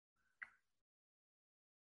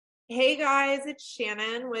Hey guys, it's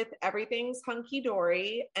Shannon with Everything's Hunky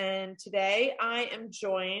Dory, and today I am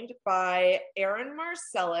joined by Aaron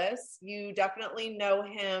Marcellus. You definitely know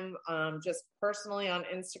him just personally on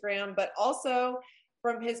Instagram, but also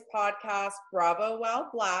from his podcast, Bravo While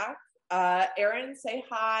Black. Aaron, say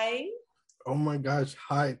hi. Oh my gosh.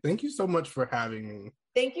 Hi. Thank you so much for having me.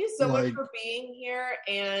 Thank you so much for being here,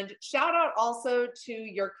 and shout out also to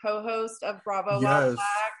your co-host of Bravo While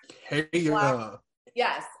Black. Hey,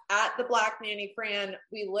 Yes, at the Black Nanny Fran.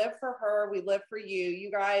 We live for her. We live for you. You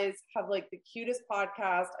guys have like the cutest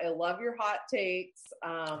podcast. I love your hot takes.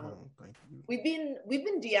 Thank you. We've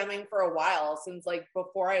been DMing for a while since like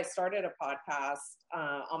before I started a podcast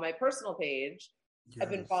on my personal page. Yes. I've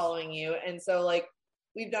been following you, and so like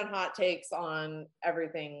we've done hot takes on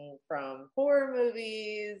everything from horror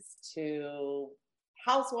movies to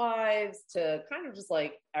housewives to kind of just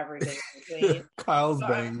like everything in between. Kyle's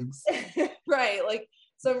bangs. Right. Like,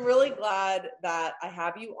 so I'm really glad that I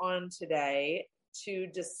have you on today to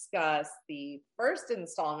discuss the first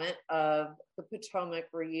installment of the Potomac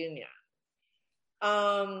reunion.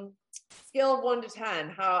 Scale of 1 to 10.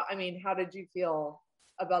 How did you feel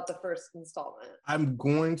about the first installment? I'm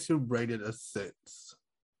going to rate it a 6.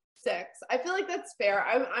 6. I feel like that's fair.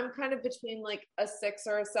 I'm kind of between like a 6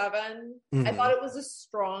 or a 7. Mm-hmm. I thought it was a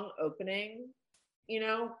strong opening,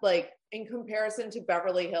 like in comparison to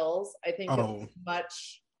Beverly Hills. I think it was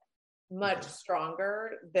much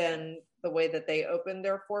stronger than the way that they opened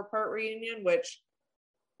their 4-part reunion, which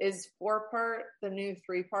is 4-part, the new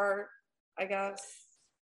 3-part, I guess.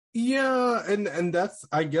 Yeah, and that's,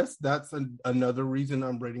 I guess that's another reason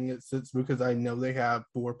I'm rating it 6, because I know they have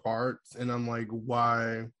 4 parts, and I'm like,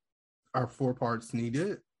 why are 4 parts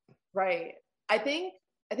needed? Right. I think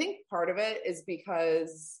part of it is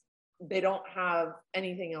because they don't have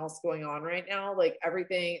anything else going on right now. Like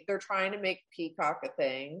everything, they're trying to make Peacock a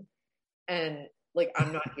thing, and like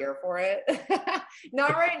I'm not here for it.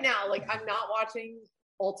 Not right now. Like I'm not watching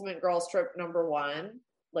Ultimate Girls Trip #1,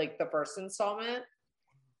 like the first installment,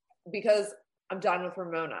 because I'm done with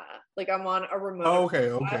Ramona. Like I'm on a Ramona.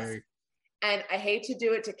 Okay. And I hate to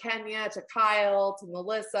do it to Kenya, to Kyle, to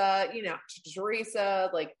Melissa, to Teresa.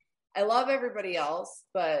 Like, I love everybody else,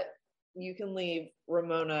 but you can leave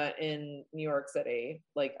Ramona in New York City.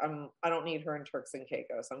 Like, I don't need her in Turks and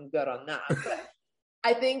Caicos. I'm good on that. But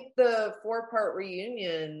I think the 4-part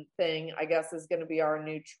reunion thing, I guess, is going to be our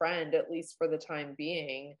new trend, at least for the time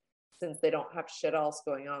being, since they don't have shit else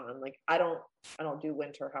going on. Like, I don't do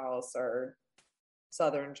Winter House or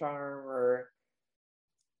Southern Charm or...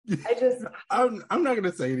 I'm not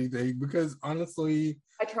gonna say anything because honestly,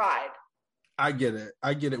 I tried. I get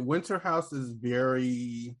it. Winter House is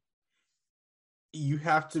very. You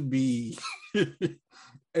have to be.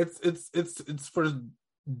 It's for.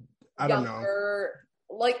 I don't know.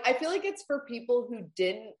 Like I feel like it's for people who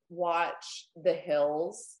didn't watch The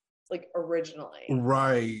Hills like originally,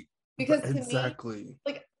 right? Because exactly,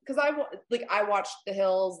 because I watched The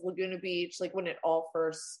Hills, Laguna Beach, like when it all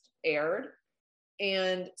first aired.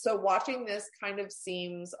 And so watching this kind of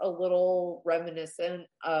seems a little reminiscent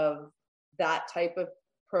of that type of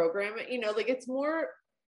programming, like it's more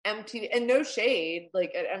MTV, and no shade,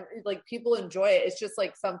 like people enjoy it. It's just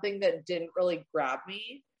like something that didn't really grab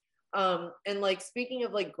me. And like, speaking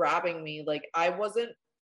of like grabbing me, like I wasn't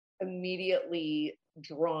immediately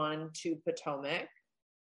drawn to Potomac.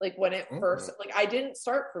 Like when it first, like I didn't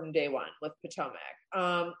start from day one with Potomac.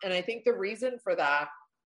 And I think the reason for that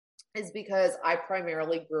is because I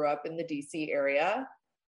primarily grew up in the DC area.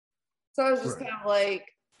 So I was just kind of like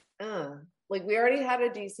we already had a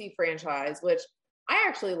DC franchise, which I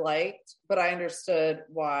actually liked, but I understood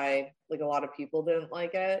why like a lot of people didn't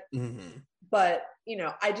like it. Mm-hmm. But,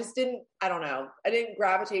 I just didn't, I don't know. I didn't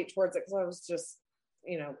gravitate towards it because I was just,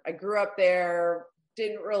 I grew up there,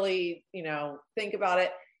 didn't really, think about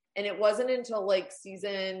it. And it wasn't until like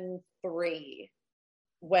season 3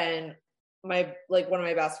 when one of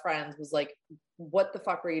my best friends was like, what the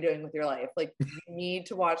fuck are you doing with your life? Like, you need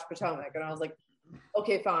to watch Potomac. And I was like,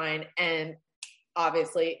 okay, fine. And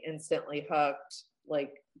obviously instantly hooked.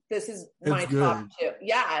 Like, this is my top 2.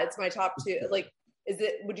 Yeah, it's my top 2. Like,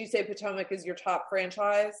 would you say Potomac is your top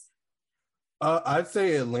franchise? I'd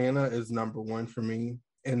say Atlanta is number 1 for me,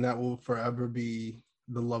 and that will forever be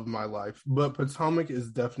the love of my life. But Potomac is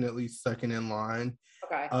definitely second in line.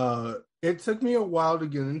 Okay. It took me a while to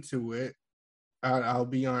get into it. I'll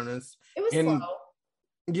be honest. It was slow.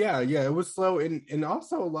 Yeah, it was slow, and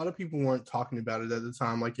also a lot of people weren't talking about it at the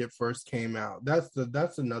time, like it first came out.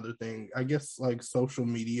 That's another thing. I guess like social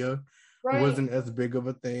media wasn't as big of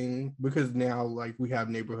a thing, because now like we have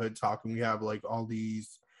Neighborhood Talk and we have like all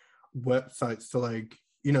these websites to like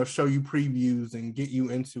show you previews and get you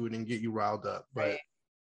into it and get you riled up. But right.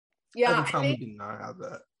 Yeah, at the time, we did not have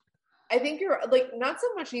that. I think you're like, not so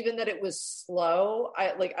much even that it was slow.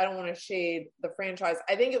 I don't want to shade the franchise.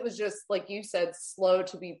 I think it was just, like you said, slow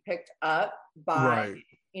to be picked up by,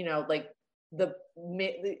 like the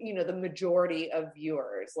majority of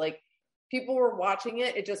viewers. Like, people were watching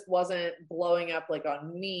it. It just wasn't blowing up like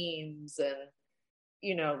on memes and,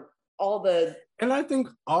 all the. And I think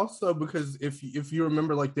also because if you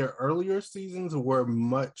remember, like, their earlier seasons were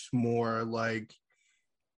much more like,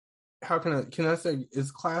 how can I say, is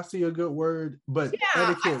classy a good word? But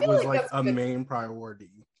etiquette was like a main priority.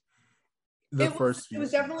 It was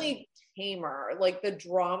definitely tamer. Like, the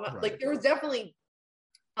drama, like, there was definitely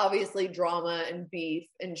obviously drama and beef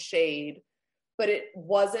and shade, but it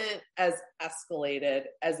wasn't as escalated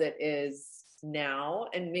as it is now.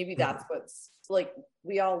 And maybe that's what's, like,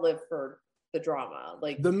 we all live for the drama,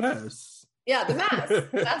 like the mess. Yeah, the mess.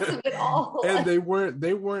 That's it all. And they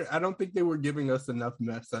weren't, I don't think they were giving us enough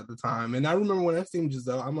mess at the time. And I remember when I seen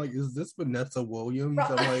Giselle, I'm like, is this Vanessa Williams?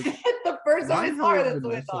 I'm like, the first time I saw her, that's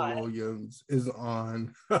what I thought. Vanessa Williams is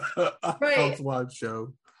on a Housewives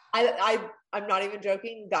show. I'm not even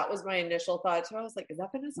joking. That was my initial thought too. I was like, is that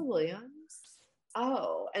Vanessa Williams?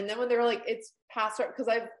 Oh. And then when they were like, it's past her, because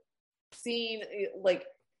I've seen, like,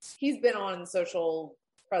 he's been on social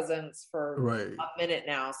presence for a minute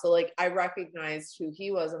now, so like I recognized who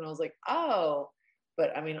he was, and I was like, oh.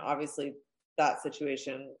 But I mean, obviously that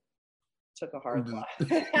situation took a hard left.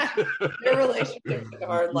 Their relationship took a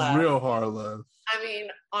hard left, real hard left. I mean,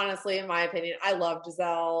 honestly, in my opinion, I love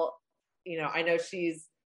Giselle. I know she's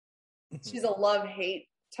a love-hate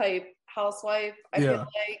type housewife. I feel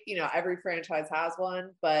like every franchise has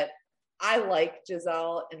one, but I like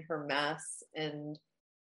Giselle and her mess, and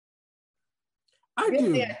I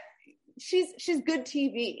do. She's good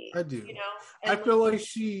TV. I do. And I feel like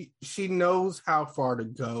she knows how far to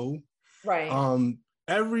go. Right.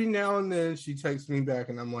 Every now and then she takes me back,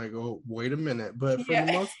 and I'm like, oh, wait a minute. But for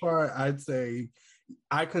the most part, I'd say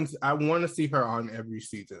I want to see her on every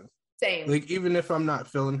season. Same. Like, even if I'm not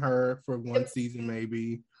feeling her for one season,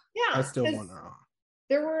 maybe. Yeah. I still want her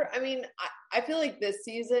on. I feel like this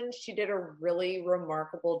season she did a really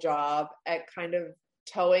remarkable job at kind of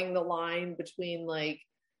towing the line between, like,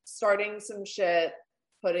 starting some shit,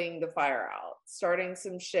 putting the fire out, starting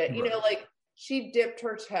some shit, like, she dipped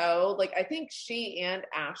her toe. Like, I think she and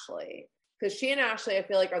Ashley, because she and Ashley, I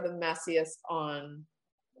feel like, are the messiest on,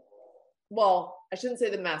 well, I shouldn't say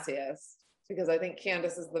the messiest, because I think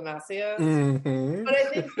Candace is the messiest. Mm-hmm. But I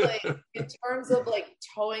think, like, in terms of, like,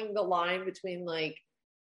 towing the line between, like,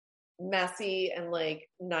 messy and, like,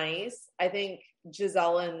 nice, I think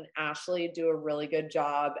Giselle and Ashley do a really good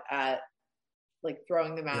job at, like,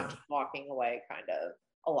 throwing the match and walking away, kind of,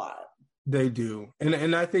 a lot. They do.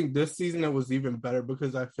 And I think this season it was even better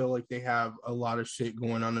because I feel like they have a lot of shit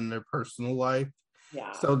going on in their personal life.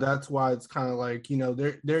 Yeah. So that's why it's kind of like,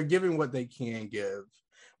 they're giving what they can give,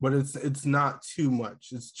 but it's not too much.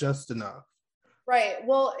 It's just enough. Right.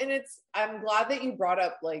 Well, and I'm glad that you brought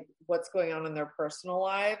up, like, what's going on in their personal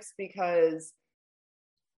lives, because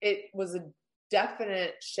it was a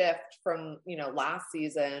definite shift from, last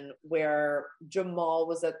season, where Jamal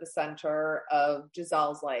was at the center of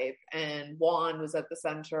Giselle's life and Juan was at the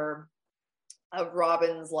center of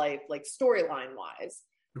Robin's life, like, storyline wise.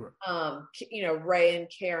 Sure. Ray and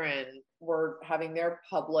Karen were having their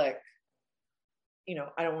public,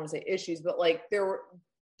 I don't want to say issues, but, like, there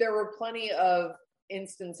were plenty of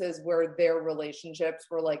instances where their relationships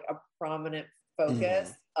were, like, a prominent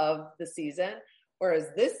focus of the season. Whereas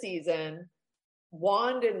this season,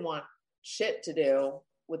 Juan didn't want shit to do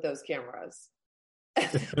with those cameras.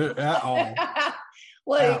 At all.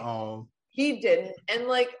 Like, at all. He didn't. And,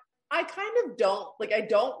 like, I kind of I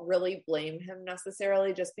don't really blame him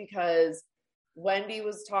necessarily, just because Wendy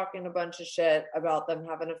was talking a bunch of shit about them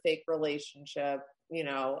having a fake relationship,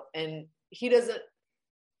 and he doesn't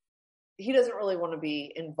really want to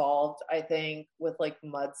be involved, I think, with, like,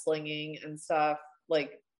 mudslinging and stuff.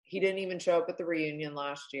 Like, he didn't even show up at the reunion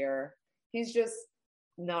last year. He's just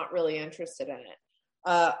not really interested in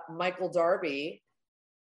it. Michael Darby,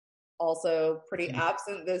 also pretty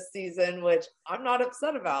absent this season, which I'm not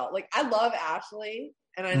upset about. Like, I love Ashley,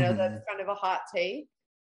 and I know that's kind of a hot take,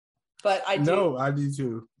 but I do. No, I do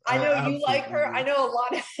too. I know you like her. I know a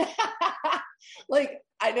lot of like,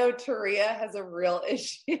 I know Taria has a real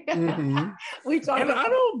issue. We talked about, I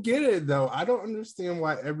don't get it though. I don't understand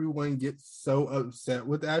why everyone gets so upset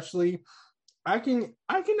with Ashley. I can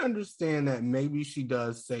understand that maybe she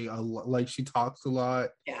does say a lot, like, she talks a lot.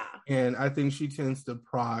 Yeah. And I think she tends to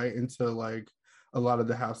pry into, like, a lot of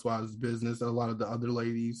the housewives' business, a lot of the other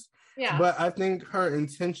ladies. Yeah. But I think her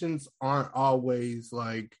intentions aren't always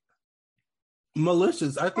like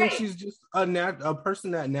malicious. I think she's just a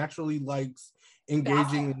person that naturally likes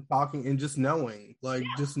engaging and talking and just knowing,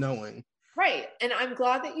 just knowing. Right. And I'm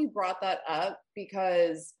glad that you brought that up,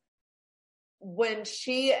 because when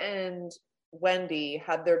she and Wendy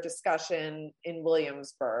had their discussion in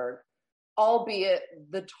Williamsburg, albeit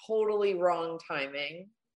the totally wrong timing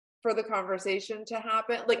for the conversation to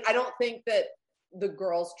happen. Like, I don't think that the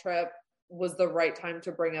girls' trip was the right time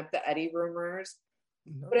to bring up the Eddie rumors.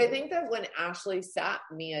 No. But I think that when Ashley sat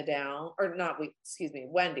Mia down, or not,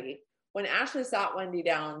 Wendy, when Ashley sat Wendy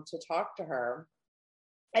down to talk to her,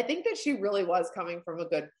 I think that she really was coming from a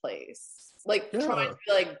good place. Like, trying to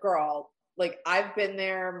be like, girl, like, I've been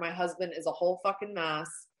there. My husband is a whole fucking mess.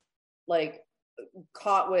 Like,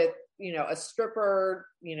 caught with, a stripper,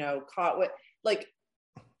 caught with, like,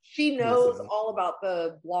 she knows all about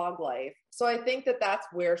the blog life. So I think that that's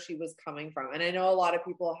where she was coming from. And I know a lot of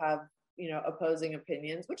people have, opposing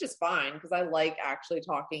opinions, which is fine, because I like actually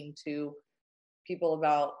talking to people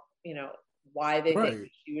about, why they think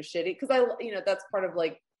she was shitty. Because that's part of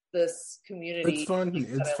like this community. It's fun.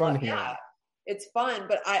 It's fun here. Yeah, it's fun.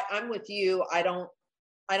 But I'm with you. I don't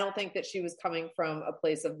think that she was coming from a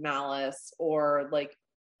place of malice or like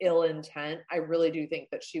ill intent. I really do think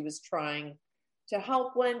that she was trying to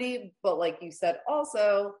help Wendy, but like you said,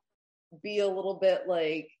 also be a little bit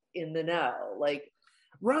like in the know, like.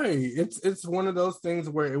 Right. It's one of those things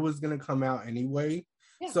where it was going to come out anyway.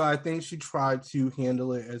 Yeah. So I think she tried to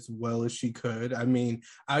handle it as well as she could. I mean,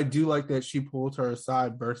 I do like that she pulled her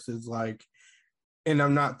aside versus like, and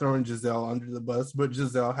I'm not throwing Giselle under the bus, but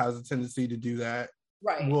Giselle has a tendency to do that.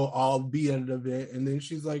 Right. We'll all be at an event, and then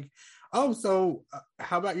she's like, "Oh, so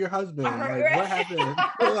how about your husband? Like, what happened?"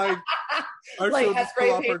 Like, or like, she'll just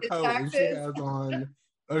pull off her coat and she has on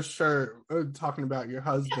a shirt talking about your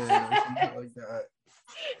husband or something like that.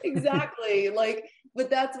 Exactly. Like, but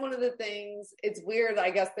that's one of the things. It's weird.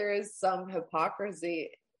 I guess there is some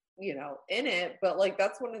hypocrisy, in it. But like,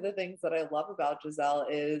 that's one of the things that I love about Giselle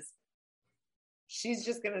is she's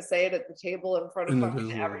just going to say it at the table in front of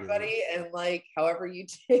fucking everybody. And like, however you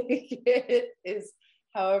take it is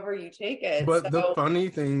however you take it. But the funny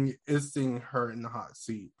thing is seeing her in the hot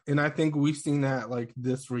seat. And I think we've seen that like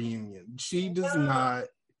this reunion. She does not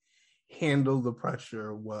handle the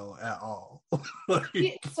pressure well at all.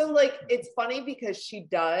 So like, it's funny because she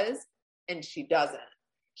does and she doesn't.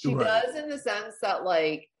 She does in the sense that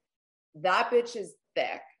like, that bitch is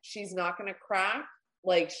thick. She's not going to crack.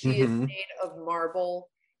 Like, she is made of marble.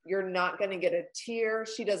 You're not going to get a tear.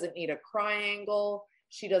 She doesn't need a cry angle.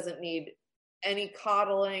 She doesn't need any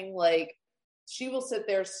coddling. Like, she will sit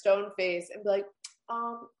there stone faced and be like,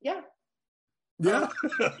 yeah. Yeah.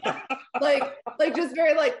 Yeah. Like just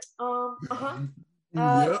very like,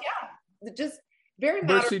 yeah. Just very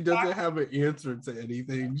matter. But she doesn't have an answer to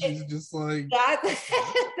anything. She's just like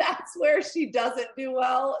that's where she doesn't do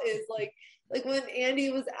well, is like when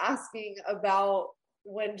Andy was asking about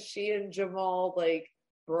when she and Jamal like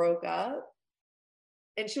broke up,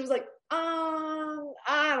 and she was like,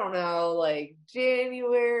 I don't know, like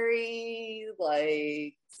January,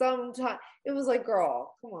 like sometime. It was like,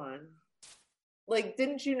 girl, come on. Like,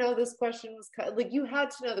 didn't you know this question was like, you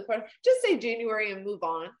had to know the question. Just say January and move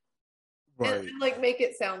on. Right. And like make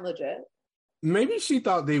it sound legit. Maybe she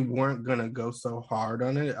thought they weren't gonna go so hard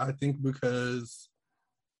on it. I think because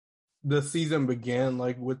the season began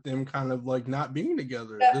like with them kind of like not being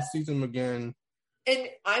together. Yeah. The season began. And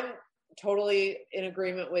I'm totally in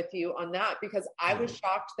agreement with you on that, because I was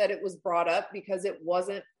shocked that it was brought up, because it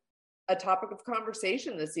wasn't a topic of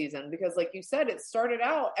conversation this season. Because like you said, it started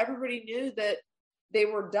out, everybody knew that they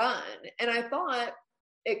were done. And I thought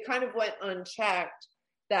it kind of went unchecked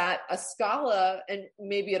that Askale, and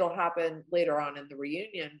maybe it'll happen later on in the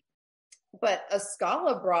reunion, but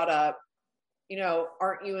Askale brought up,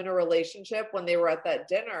 aren't you in a relationship, when they were at that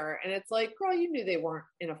dinner? And it's like, girl, you knew they weren't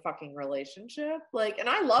in a fucking relationship. Like, and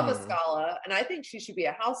I love Askale, and I think she should be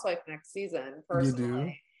a housewife next season,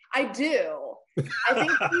 personally. I do. I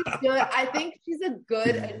think she's good. I think she's a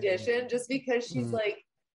good addition, just because she's like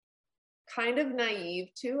kind of naive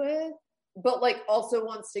to it, but like also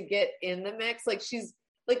wants to get in the mix. Like, she's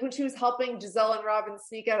like, when she was helping Giselle and Robin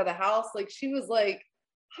sneak out of the house, like she was like,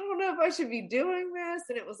 I don't know if I should be doing this.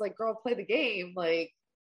 And it was like, girl, play the game. Like,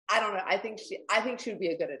 I don't know. I think she would be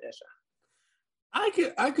a good addition.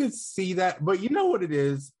 I could see that, but you know what it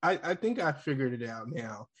is? I think I figured it out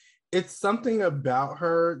now. It's something about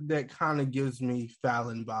her that kind of gives me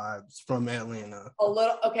Fallon vibes from Atlanta. A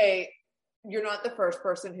little. Okay. You're not the first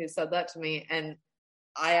person who said that to me. And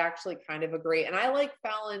I actually kind of agree. And I like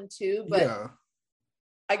Fallon too, but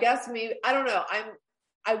I guess maybe, I don't know.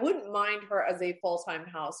 I wouldn't mind her as a full-time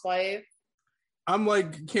housewife. I'm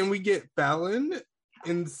like, can we get Fallon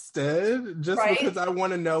instead? Just because I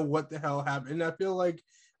want to know what the hell happened. And I feel like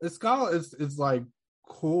Iskala is like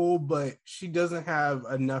cool, but she doesn't have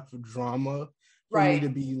enough drama for me to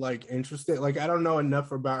be like interested. Like, I don't know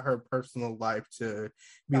enough about her personal life to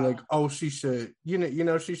be like, oh, she should, you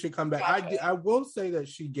know, she should come back. I will say that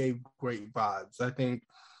she gave great vibes. I think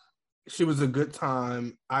she was a good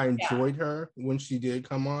time. I enjoyed her when she did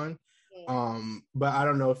come on. But I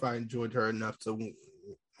don't know if I enjoyed her enough to,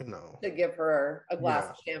 you know, to give her a glass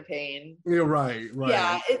of champagne. You're right.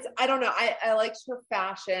 Yeah, I don't know. I liked her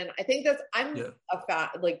fashion. I think that's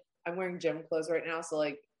I'm wearing gym clothes right now, so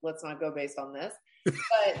like let's not go based on this.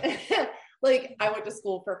 But like I went to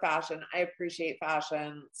school for fashion. I appreciate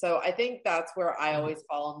fashion. So I think that's where I always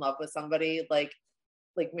fall in love with somebody like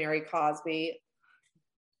Mary Cosby.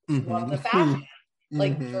 Love the fashion.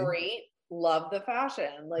 Like Dorit, love the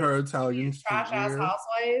fashion. Like her Italian trash ass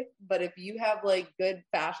housewife, but if you have like good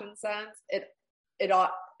fashion sense, it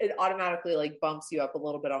automatically like bumps you up a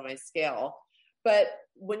little bit on my scale. But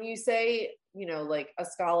when you say, you know, like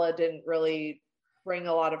Iskala didn't really bring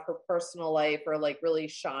a lot of her personal life or like really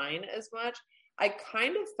shine as much, I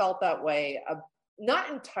kind of felt that way, not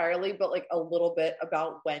entirely, but like a little bit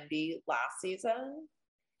about Wendy last season.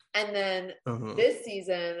 And then this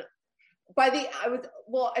season,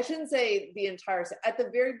 I shouldn't say the entire, at the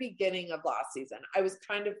very beginning of last season, I was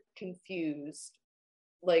kind of confused.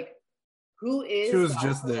 Like, who is she was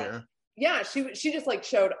just there? Yeah, she just like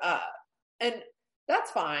showed up. And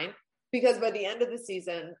that's fine because by the end of the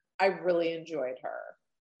season, I really enjoyed her.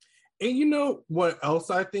 And you know what else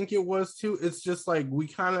I think it was too? It's just like we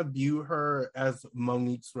kind of view her as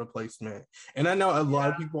Monique's replacement. And I know a lot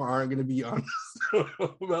of people aren't going to be honest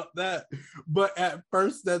about that. But at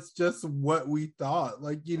first, that's just what we thought.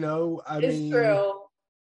 Like, you know, it's true.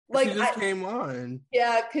 Like, she just came on.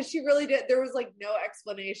 Yeah, because she really did. There was like no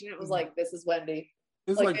explanation. It was like, this is Wendy.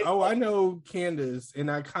 It's like oh, I know Candace. And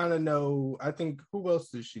I kind of know, I think, who else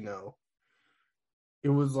does she know? It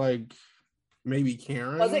was like... maybe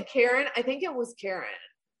Karen. Was it Karen? I think it was Karen.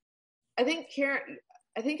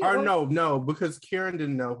 No, because Karen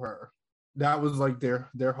didn't know her. That was like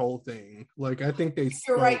their whole thing. Like I think they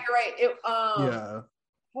You're right. Yeah.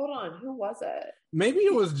 Hold on, who was it? Maybe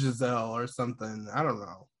it was Giselle or something. I don't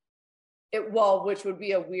know. Which would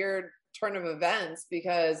be a weird turn of events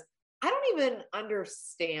because I don't even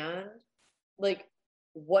understand like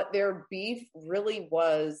what their beef really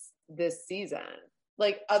was this season.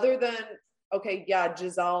 Like other than okay, yeah,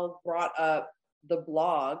 Giselle brought up the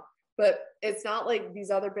blog, but it's not like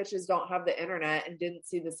these other bitches don't have the internet and didn't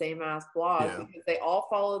see the same ass blog because they all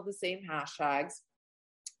follow the same hashtags.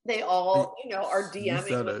 They all, you know, are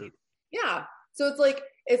DMing. Yeah. So it's like,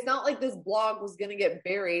 it's not like this blog was going to get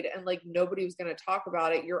buried and like nobody was going to talk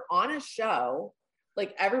about it. You're on a show.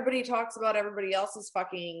 Like everybody talks about everybody else's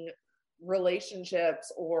fucking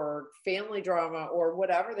relationships or family drama or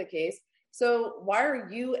whatever the case. So why are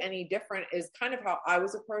you any different is kind of how I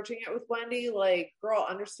was approaching it with Wendy. Like, girl,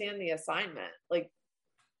 understand the assignment. Like,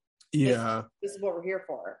 this is what we're here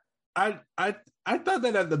for. I thought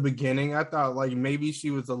that at the beginning. I thought like maybe she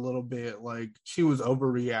was a little bit like she was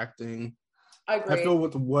overreacting. I agree. I feel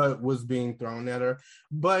with what was being thrown at her.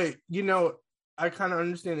 But, you know, I kind of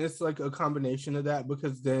understand it's like a combination of that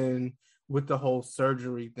because then with the whole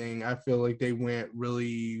surgery thing, I feel like they went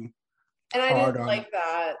really... And I didn't like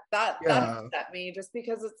that. That upset me just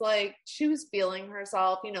because it's like she was feeling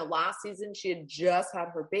herself. You know, last season she had just had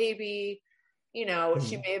her baby. You know,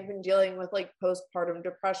 she may have been dealing with like postpartum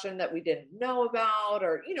depression that we didn't know about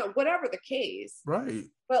or, you know, whatever the case. Right.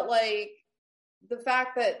 But like the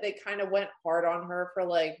fact that they kind of went hard on her for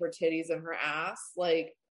like her titties and her ass,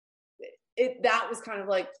 like that was kind of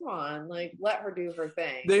like, come on, like let her do her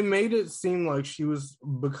thing. They made it seem like she was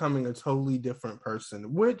becoming a totally different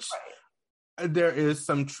person, which... there is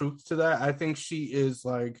some truth to that. I think she is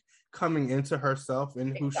like coming into herself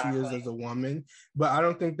and who she is as a woman, but I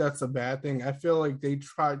don't think that's a bad thing. I feel like they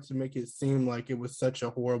tried to make it seem like it was such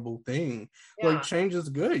a horrible thing. Like change is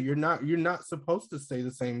good. You're not supposed to stay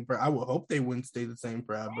the same. I would hope they wouldn't stay the same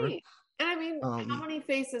forever. Right. And I mean, how many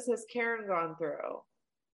faces has Karen gone through?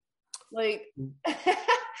 Like,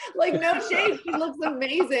 like no shade, she looks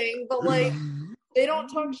amazing, but like. They don't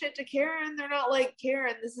talk shit to Karen. They're not like,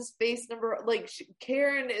 Karen, this is face number... Like,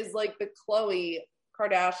 Karen is like the Khloe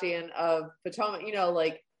Kardashian of Potomac. You know,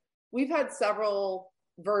 like, we've had several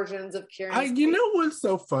versions of Karen. You know what's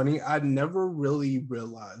so funny? I never really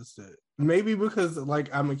realized it. maybe because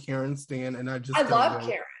like I'm a Karen stan and I love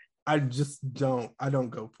Karen. I don't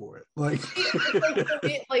go for it. Like, like for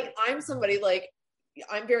me, like I'm somebody like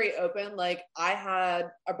I'm very open. Like I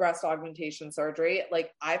had a breast augmentation surgery.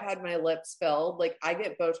 Like I've had my lips filled. Like I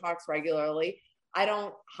get Botox regularly. I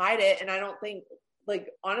don't hide it. And I don't think like,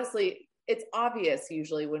 honestly, it's obvious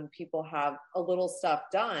usually when people have a little stuff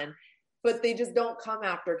done, but they just don't come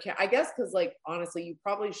after Karen. I guess because like, honestly, you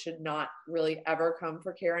probably should not really ever come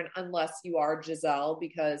for Karen unless you are Giselle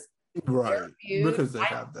because right. Because they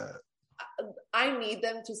have that. I need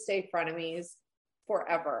them to stay frenemies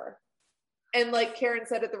forever. And like Karen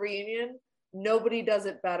said at the reunion, nobody does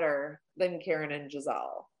it better than Karen and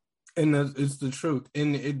Giselle. And it's the truth.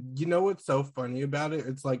 And you know what's so funny about it?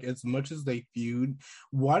 It's like as much as they feud,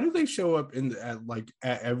 why do they show up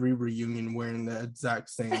at every reunion wearing the exact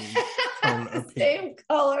same tone of pink? Same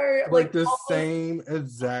color, like the same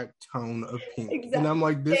exact tone of pink. Exactly. And I'm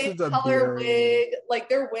like, this same is a color wig. Like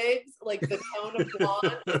their wigs, like the tone of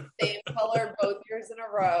blonde, same color both years in a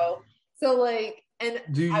row. So like, and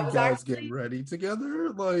do you guys get ready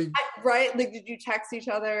together? Like, right? Like, did you text each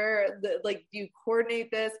other? Like, do you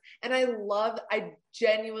coordinate this? And I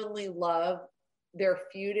genuinely love their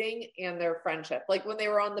feuding and their friendship. Like when they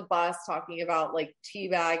were on the bus talking about like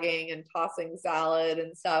teabagging and tossing salad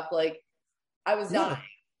and stuff, like I was dying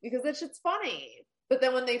because that shit's funny. But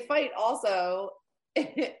then when they fight also,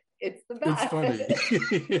 it's the best. It's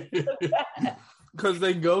funny. Because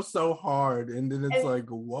they go so hard and then it's like,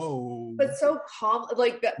 whoa. But so calm.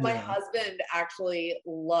 Like my husband actually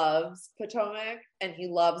loves Potomac and he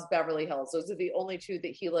loves Beverly Hills. Those are the only two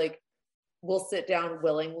that he like will sit down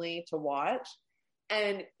willingly to watch.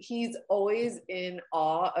 And he's always in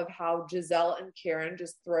awe of how Giselle and Karen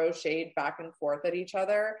just throw shade back and forth at each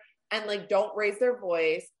other and like don't raise their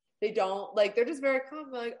voice. They don't like, they're just very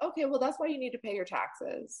calm. They're like, okay, well, that's why you need to pay your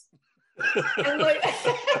taxes. And like,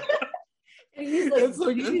 and he's like, it's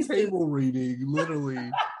like a table reading,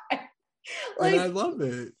 literally. Like, and I love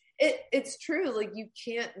it. It's true. Like you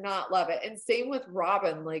can't not love it. And same with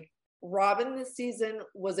Robin. Like Robin this season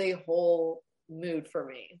was a whole mood for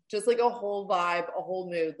me. Just like a whole vibe, a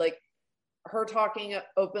whole mood. Like her talking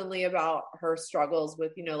openly about her struggles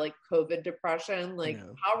with, you know, like COVID depression, like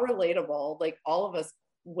how relatable. Like all of us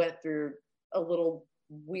went through a little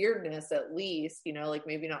weirdness at least, you know, like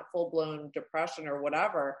maybe not full-blown depression or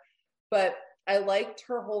whatever. But I liked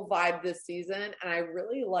her whole vibe this season, and I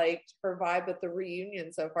really liked her vibe at the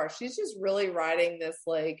reunion so far. She's just really riding this,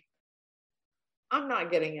 like, I'm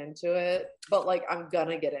not getting into it, but, like, I'm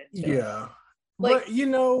gonna get into it. Yeah. Like, but, you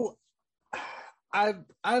know, I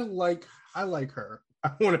like her.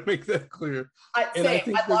 I want to make that clear. I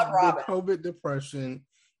think I love Robin. The COVID depression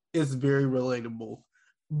is very relatable.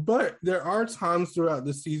 But there are times throughout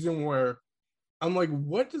the season where I'm like,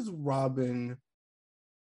 what does Robin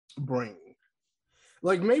bring?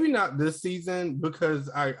 Like maybe not this season because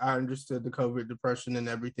I understood the COVID depression and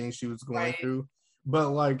everything she was going through, but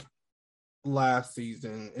like last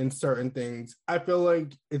season and certain things, I feel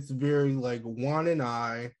like it's very like Juan and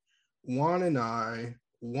I.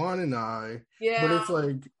 Yeah. But it's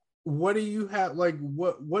like, what do you have? Like,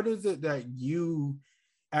 what is it that you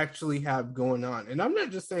actually have going on? And I'm not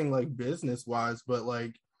just saying like business wise, but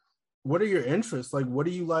like, what are your interests? Like, what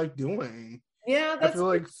do you like doing? Yeah, I feel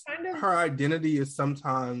like kind of her identity is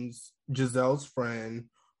sometimes Giselle's friend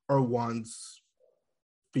or Juan's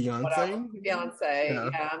fiance.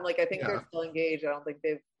 Yeah, I'm like, I think they're still engaged. I don't think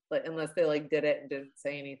they've, like, unless they like did it and didn't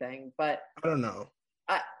say anything. But I don't know.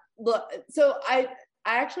 I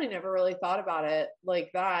actually never really thought about it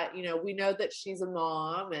like that. You know, we know that she's a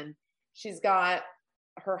mom and she's got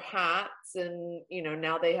her hats, and you know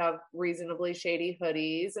now they have reasonably shady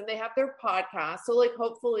hoodies, and they have their podcast. So like,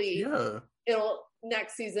 hopefully,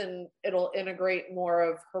 next season it'll integrate more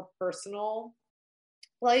of her personal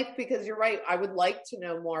life, because you're right. I would like to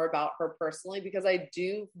know more about her personally, because I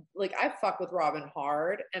do like, I fuck with Robin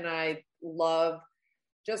hard, and I love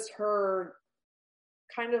just her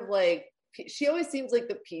kind of like, she always seems like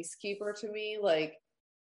the peacekeeper to me. Like,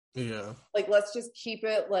 like let's just keep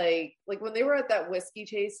it like when they were at that whiskey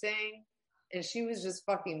tasting and she was just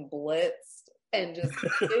fucking blitzed and just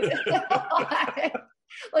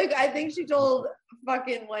like I think she told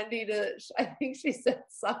fucking Wendy I think she said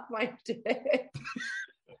suck my dick.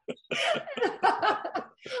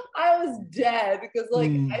 I was dead because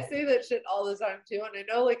like I say that shit all the time too, and I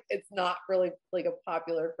know like it's not really like a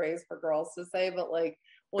popular phrase for girls to say, but like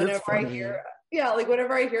whenever I hear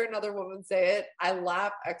whenever I hear another woman say it, I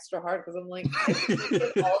laugh extra hard because I'm like, I say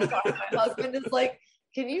it all the time. My husband is like,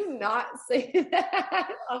 Can you not say that?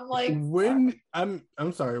 I'm like,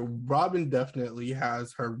 I'm sorry, Robin definitely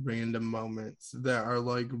has her random moments that are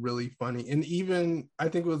like really funny. And even I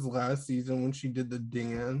think it was last season when she did the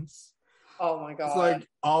dance. Oh my God. It's like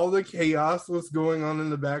all the chaos was going on in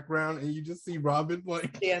the background and you just see Robin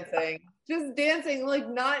like just dancing, like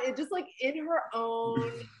not just like in her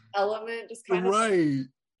own element, just kind of right.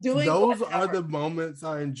 Doing those whatever. are the moments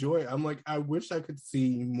I enjoy. I'm like, I wish I could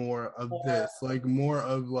see more of this, like more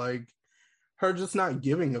of like her just not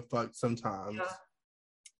giving a fuck sometimes. Yeah.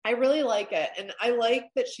 I really like it. And I like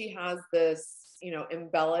that she has this,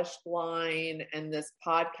 embellished line and this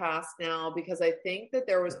podcast now, because I think that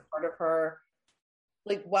there was part of her,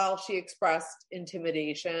 like, while she expressed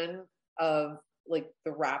intimidation of like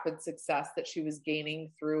the rapid success that she was gaining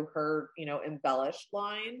through her, embellished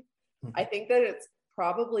line, I think that it's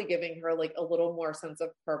probably giving her like a little more sense of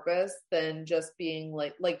purpose than just being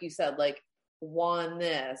like you said, like won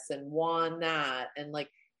this and won that. And like,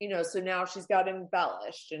 so now she's got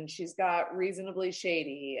embellished and she's got reasonably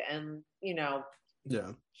shady and,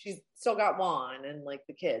 yeah, she's still got Juan and like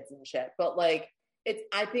the kids and shit. But like,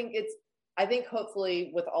 I think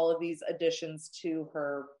hopefully with all of these additions to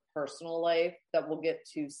her personal life that we'll get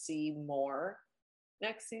to see more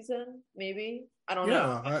next season, maybe. I don't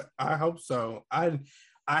know. Yeah, I hope so. I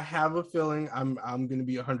have a feeling I'm gonna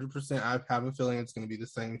be 100%. I have a feeling it's gonna be the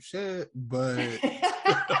same shit, but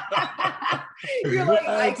you're like,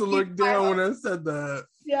 I had to look down when I said that.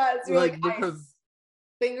 Yeah, it's like because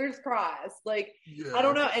fingers crossed. Like, yeah. I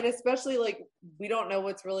don't know, and especially like we don't know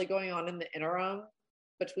what's really going on in the interim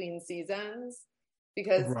between seasons.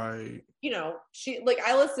 Because, right. she, like,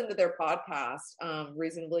 I listened to their podcast,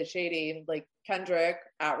 Reasonably Shady, like Kendrick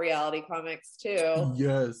at Reality Comics too.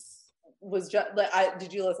 Yes. Was just, like,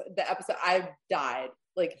 did you listen? The episode, I died.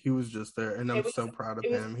 Like, he was just there, and I'm so proud of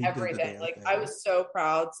him. He every day. Like, thing. I was so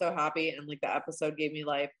proud, so happy, and like the episode gave me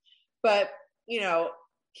life. But,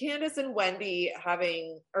 Candace and Wendy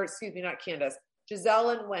having, or excuse me, not Candace,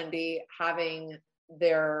 Giselle and Wendy having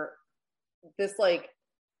this like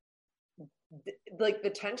the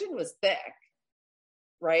tension was thick,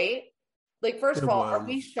 right? Like, first of all, are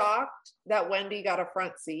we shocked that Wendy got a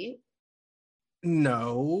front seat?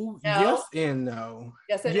 No. Yes and no.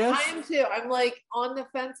 Yes, and yes. I am too. I'm like on the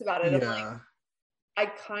fence about it. Yeah. I'm like, I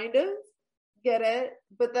kind of get it,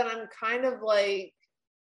 but then I'm kind of like,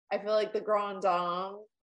 I feel like the Grand Dame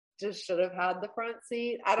just should have had the front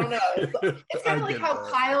seat. I don't know. It's kind of like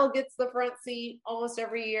how Kyle gets the front seat almost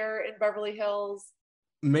every year in Beverly Hills.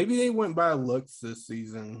 Maybe they went by looks this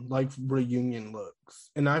season, like reunion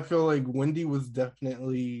looks. And I feel like Wendy was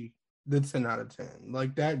definitely the 10 out of 10.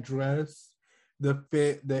 Like that dress, the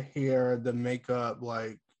fit, the hair, the makeup,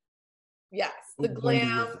 like. Yes, the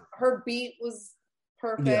glam. Her beat was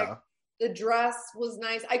perfect. Yeah. The dress was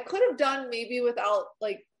nice. I could have done maybe without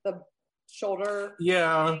like the shoulder.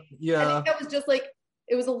 Yeah, yeah. I think that was just like,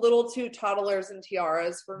 it was a little too toddlers and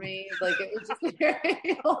tiaras for me. Like, it was just very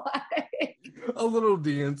like a little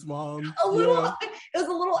dance mom. A little. Yeah. It was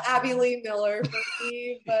a little Abby Lee Miller for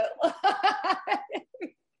me, but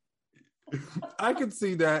I could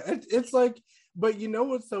see that. It's like, but you know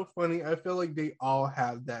what's so funny? I feel like they all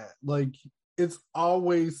have that. Like, it's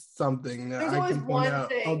always something that I can point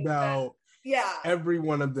out about every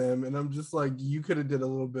one of them, and I'm just like, you could have did a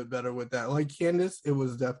little bit better with that. Like Candace, it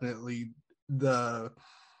was definitely the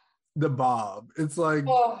bob. It's like,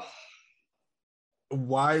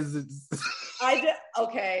 why is it?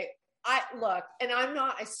 Okay. I look, and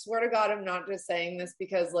I swear to God, I'm not just saying this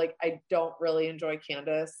because like I don't really enjoy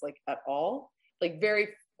Candace like at all. Like very,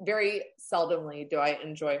 very seldomly do I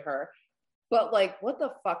enjoy her. But like, what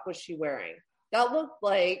the fuck was she wearing? That looked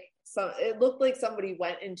like it looked like somebody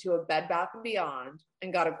went into a Bed Bath & Beyond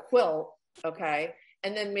and got a quilt, okay,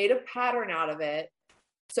 and then made a pattern out of it,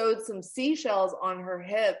 sewed some seashells on her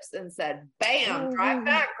hips and said, bam, drive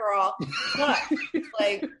back, girl. Look,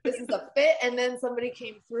 like, this is a fit. And then somebody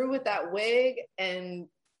came through with that wig and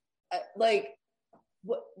what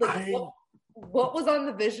was on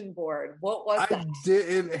the vision board? What was that? I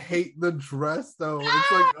didn't hate the dress though.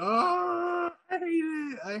 It's like,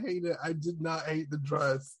 I hate it. I did not hate the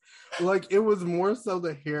dress. Like, it was more so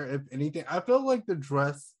the hair, if anything. I felt like the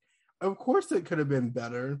dress, of course it could have been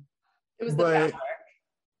better. It was the fabric.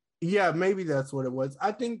 Yeah, maybe that's what it was.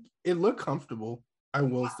 I think it looked comfortable. I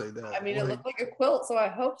will say that. I mean, it looked like a quilt, so I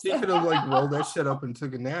hope so. She could have like rolled that shit up and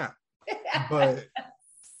took a nap. But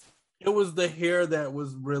it was the hair that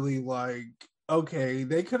was really like, okay,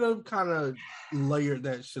 they could have kind of layered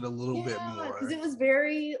that shit a little bit more. Because it was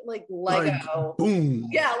very like Lego. Like, boom.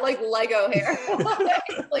 Yeah, like Lego hair.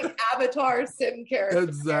 like Avatar sim character.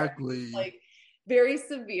 Exactly. Like, very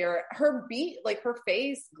severe. Her like her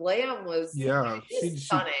face glam was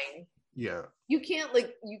stunning. Yeah. You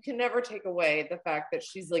can never take away the fact that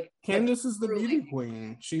she's like Candace is the beauty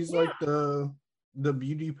queen. She's like the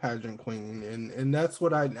beauty pageant queen, and that's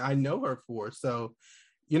what I know her for. So,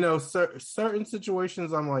 certain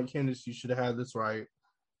situations I'm like, Candace, you should have had this right.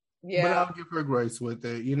 Yeah. But I'll give her grace with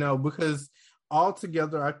it, because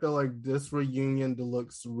altogether I feel like this reunion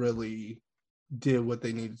deluxe really did what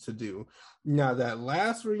they needed to do. Now that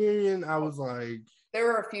last reunion, I was like, there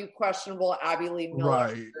were a few questionable Abby Lee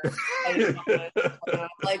Miller. Right.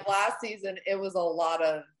 Like last season, it was a lot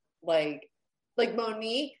of like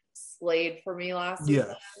Monique slayed for me last season.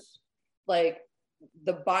 Yes. Like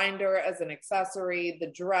the binder as an accessory,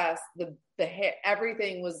 the dress, the hair,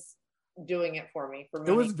 everything was doing it for me.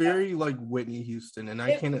 It was very like Whitney Houston, and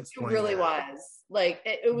I can't explain. It really was like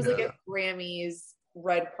it was like a Grammys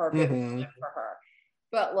red carpet for her.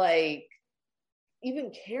 But like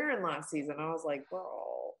even Karen last season, I was like,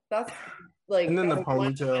 girl, that's like. And then the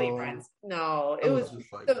ponytail. No, it was.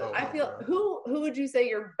 Just like, so I feel God. Who would you say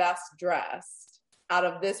your best dressed out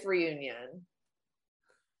of this reunion?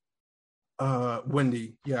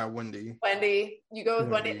 Wendy. Yeah, Wendy. Wendy, you go with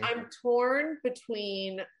Wendy. I'm torn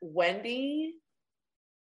between Wendy.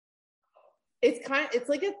 It's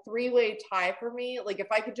like a three-way tie for me. Like if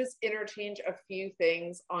I could just interchange a few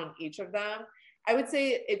things on each of them, I would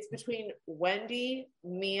say it's between Wendy,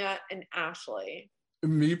 Mia, and Ashley.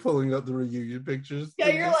 Me pulling up the reunion pictures. Yeah,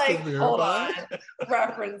 you're like, hold on,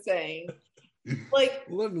 referencing. Like,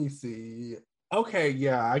 let me see. Okay,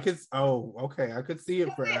 yeah, I could. Oh, okay, I could see it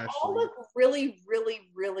for Ashley. All look really, really,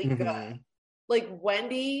 really good. Like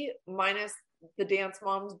Wendy minus the Dance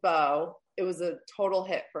Moms bow, it was a total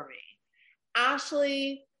hit for me.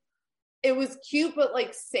 Ashley, it was cute, but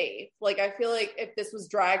like safe. Like I feel like if this was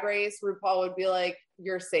Drag Race, RuPaul would be like,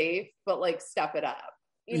 "You're safe, but like step it up."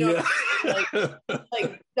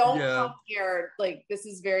 Like don't come here. Like this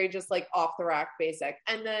is very just like off the rack basic.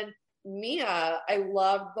 And then Mia, I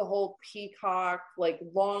loved the whole peacock, like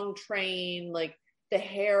long train, like the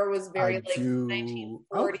hair was very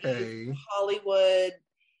 1940s Hollywood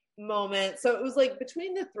moment. So it was like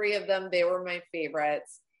between the three of them, they were my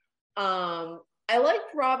favorites. I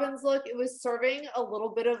liked Robin's look. It was serving a little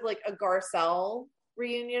bit of like a Garcelle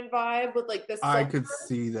reunion vibe with like this. I could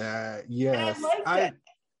see that. Yes.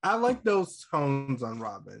 I like those tones on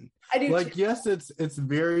Robin. I do. Like, yes, it's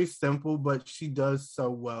very simple, but she does so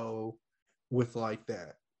well with like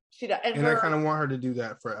that. She does. And I kind of want her to do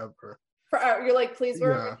that forever. You're like, please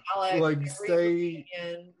wear metallic. Like stay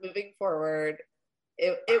moving forward.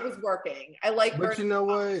 It was working. I like her. But you know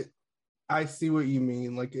what? I see what you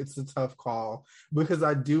mean. Like it's a tough call because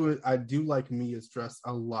I do like Mia's dress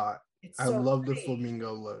a lot. I love the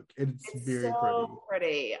flamingo look. It's very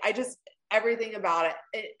pretty. I just everything about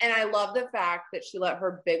it. And I love the fact that she let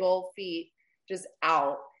her big old feet just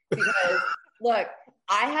out because look,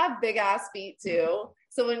 I have big ass feet too.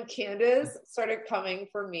 So when Candace started coming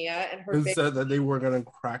for Mia and her said that they were gonna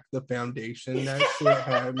crack the foundation, that shit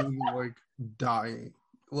had me like dying.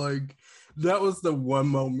 Like that was the one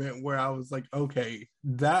moment where I was like, okay,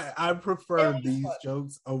 that I prefer these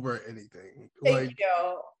jokes over anything. Thank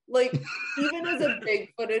you. Like even as a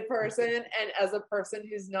big-footed person and as a person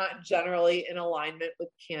who's not generally in alignment with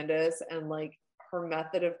Candace and like her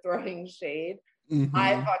method of throwing shade,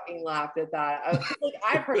 I fucking laughed at that. I was like,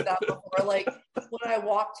 I've heard that before. Like when I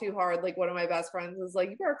walk too hard, like one of my best friends was like,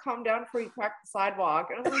 "You better calm down before you crack the sidewalk."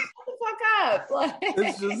 And I'm like, "Shut the fuck up!" Like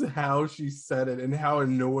it's just how she said it and how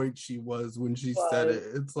annoyed she was when she said it.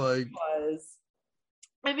 It's like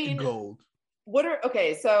I mean, gold.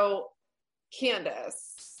 So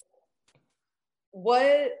Candace,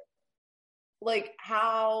 what? Like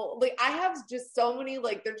how? Like I have just so many.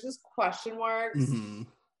 Like there's just question marks.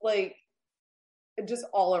 Like. Just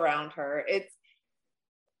all around her. It's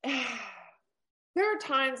there are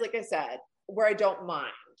times, like I said, where I don't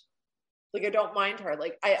mind. Like I don't mind her.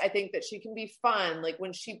 Like I think that she can be fun. Like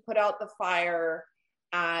when she put out the fire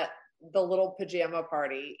at the little pajama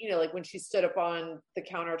party, like when she stood up on the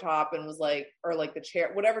countertop and was like, or like the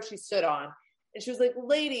chair, whatever she stood on. And she was like,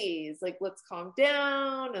 ladies, like, let's calm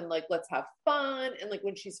down and like, let's have fun. And like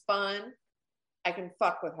when she's fun, I can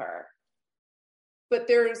fuck with her. But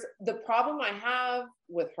there's the problem I have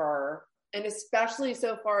with her, and especially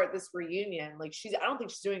so far at this reunion, like I don't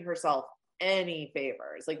think she's doing herself any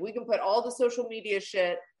favors. Like we can put all the social media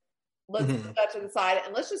shit, let's put that to the side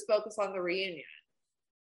and let's just focus on the reunion.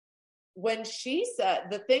 When she said,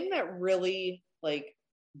 the thing that really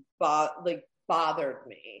bothered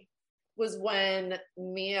me was when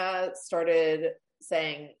Mia started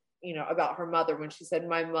saying you know, about her mother when she said,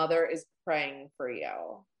 "My mother is praying for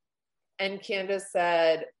you." And Candace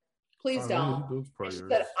said, "Please don't." And she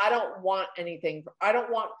said, "I don't want anything. I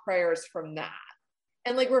don't want prayers from that."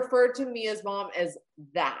 And like referred to Mia's mom as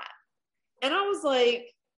that. And I was like,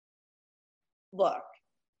 look,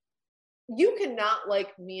 you cannot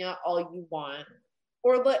like Mia all you want.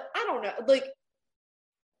 Or like, I don't know, like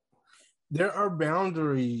there are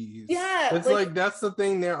boundaries. Yeah. It's like that's the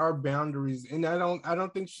thing, there are boundaries. And I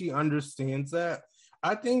don't think she understands that.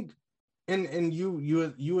 I think and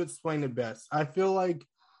you explain it best. I feel like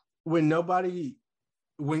when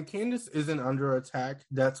Candace isn't under attack,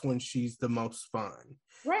 that's when she's the most fun.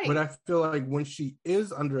 Right. But I feel like when she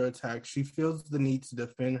is under attack, she feels the need to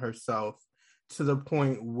defend herself to the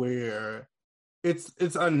point where it's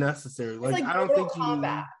unnecessary. Like I don't think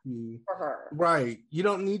combat for her. Right. You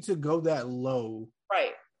don't need to go that low.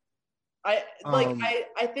 Right. I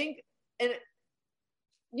think, and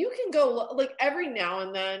you can go like every now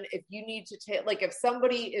and then if you need to take, like if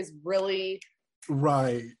somebody is really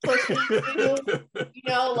right pushing you, you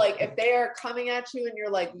know, like if they are coming at you and you're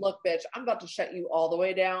like, look, bitch, I'm about to shut you all the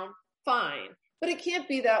way down, fine. But it can't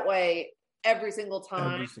be that way every single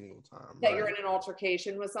time that you're in an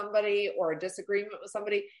altercation with somebody or a disagreement with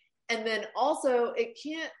somebody. And then also it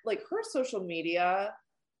can't, like, her social media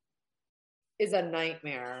is a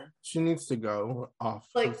nightmare. She needs to go off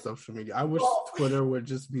of social media. I wish Twitter would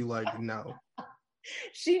just be like, no.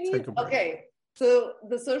 She needs, okay, so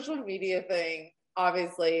the social media thing,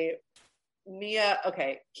 obviously, Mia,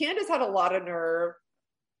 Candace had a lot of nerve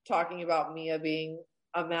talking about Mia being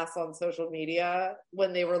a mess on social media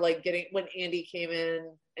when they were like when Andy came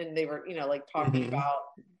in and they were, you know, like talking about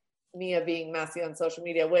Mia being messy on social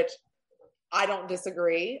media, which I don't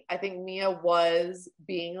disagree. I think Mia was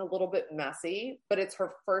being a little bit messy, but it's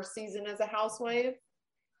her first season as a housewife.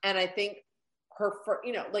 And I think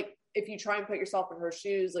you know, like if you try and put yourself in her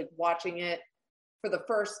shoes, like watching it for the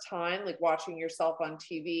first time, like watching yourself on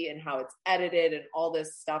TV and how it's edited and all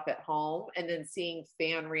this stuff at home, and then seeing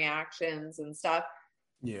fan reactions and stuff.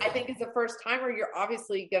 Yeah. I think as a first timer, you're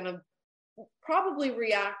obviously going to probably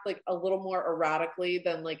react like a little more erratically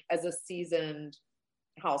than like as a seasoned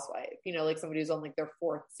housewife, you know, like somebody who's on like their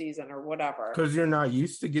fourth season or whatever. Because you're not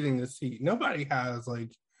used to getting to see. Nobody has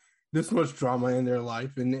like this much drama in their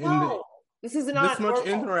life and this is not this much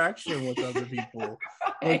interaction with other people.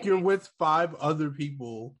 Like you're with 5 other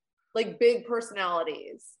people. Like big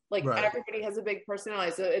personalities. Like everybody has a big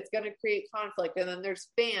personality. So it's going to create conflict. And then there's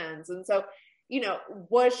fans. And so, you know,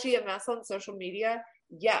 was she a mess on social media?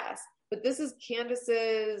 Yes. But this is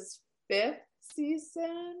Candace's 5th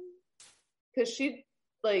season. Because she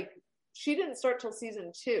didn't start till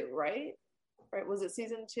season 2, right? Right? Was it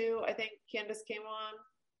season 2? I think Candace came on.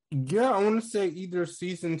 Yeah, I want to say either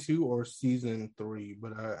season 2 or season 3,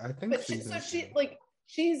 but I think season 2.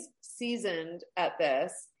 She's seasoned at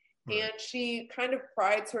this, and she kind of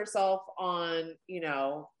prides herself on, you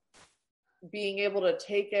know, being able to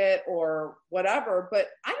take it or whatever, but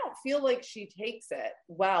I don't feel like she takes it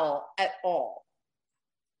well at all.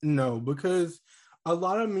 No, because a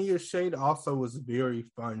lot of Mia's shade also was very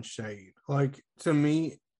fun shade. Like, to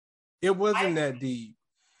me, it wasn't that deep.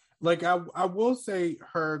 Like, I will say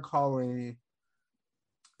her calling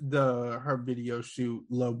her video shoot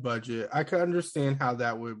low budget, I could understand how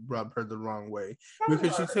that would rub her the wrong way,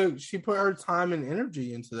 because she put her time and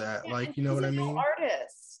energy into that. Yeah, like, you know what I mean?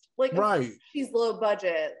 Artist, like, right? She's low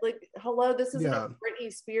budget. Like, hello, this isn't a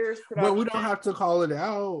Britney Spears production. But we don't have to call it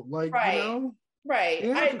out. Like, you know, right?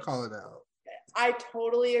 You have to call it out. I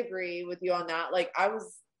totally agree with you on that. Like, I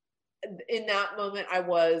was in that moment, I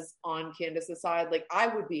was on Candace's side. Like, I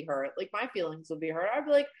would be hurt. Like, my feelings would be hurt. I'd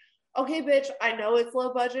be like, okay, bitch, I know it's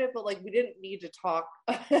low budget, but like, we didn't need to talk.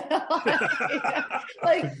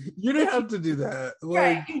 Like, you didn't have to do that. Like,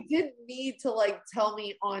 right. You didn't need to like tell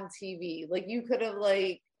me on TV. Like, you could have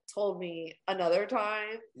like told me another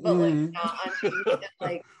time, but like not on TV. And,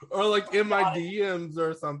 like, or like in my DMs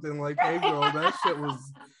or something. Like, hey, girl, that shit was,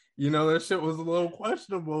 you know, that shit was a little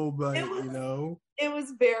questionable, but you know, it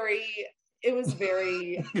was very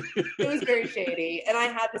shady. And I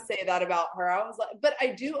had to say that about her. I was like, but I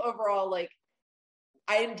do overall, like,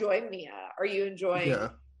 I enjoy Mia. Are you enjoying?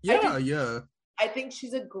 Yeah. I think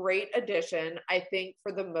she's a great addition. I think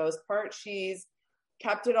for the most part, she's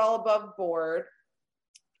kept it all above board,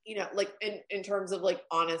 you know, like in terms of like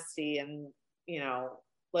honesty and, you know,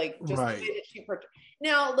 like just the way that she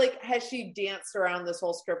now, like, has she danced around this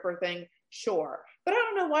whole stripper thing? Sure. But I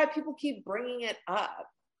don't know why people keep bringing it up.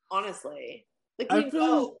 Honestly, like,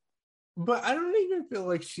 but I don't even feel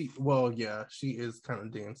like she is kind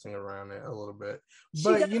of dancing around it a little bit,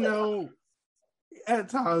 but you know, At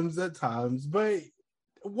times, but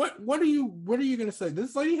what are you gonna say?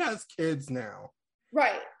 This lady has kids now,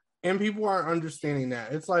 right? And people aren't understanding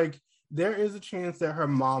that. It's like there is a chance that her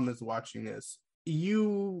mom is watching this.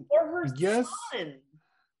 Or her son.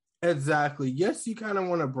 Exactly. Yes, you kind of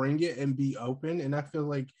want to bring it and be open, and I feel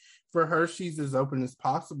like for her, she's as open as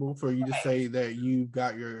possible for you to say that you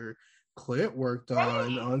got your clit worked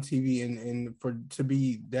on TV, and for to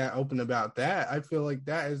be that open about that, I feel like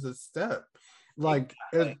that is a step. Like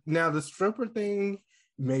now the stripper thing,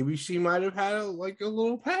 maybe she might have had a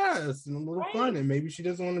little past and a little fun, and maybe she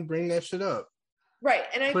doesn't want to bring that shit up. Right.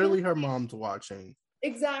 And clearly her mom's watching.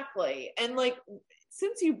 Exactly. And like,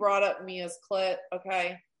 since you brought up Mia's clit,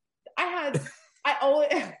 okay, I always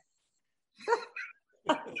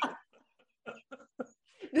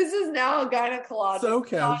this is now a gynecological so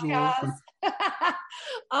casual.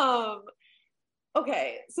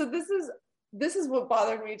 Okay, so this is what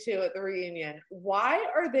bothered me too at the reunion. Why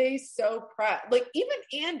are they so proud? Like, even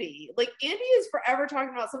Andy is forever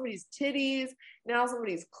talking about somebody's titties, now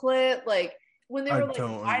somebody's clit. Like, when they were like,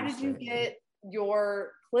 why did you get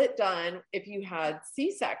your clit done if you had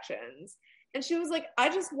C-sections? And she was like, I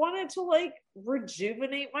just wanted to like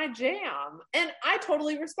rejuvenate my jam. And I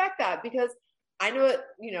totally respect that, because I know it,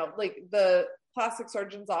 like the plastic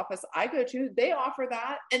surgeon's office I go to, they offer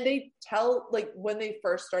that. And they tell, like, when they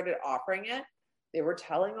first started offering it, they were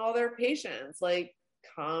telling all their patients, like,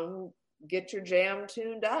 come get your jam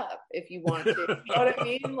tuned up if you want to. You know what I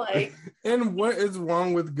mean? Like, and what is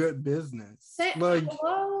wrong with good business? Like,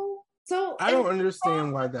 hello? So I don't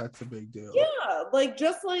understand why that's a big deal. Yeah, like,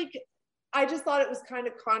 just like, I just thought it was kind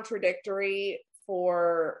of contradictory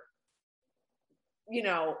for,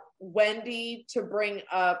 Wendy to bring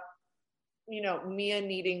up, Mia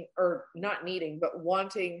needing, or not needing, but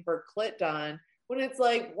wanting her clit done, when it's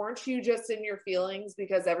like, weren't you just in your feelings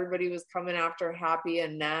because everybody was coming after Happy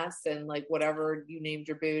and Ness and like whatever you named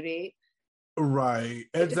your booty? Right.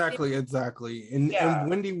 Exactly. And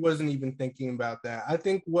Wendy wasn't even thinking about that. I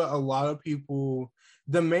think what a lot of people,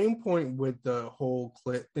 the main point with the whole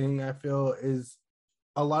clit thing, I feel, is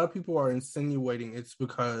a lot of people are insinuating it's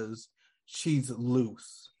because she's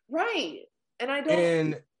loose. Right.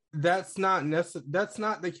 And that's not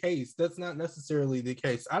the case. That's not necessarily the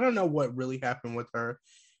case. I don't know what really happened with her.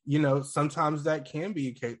 Sometimes that can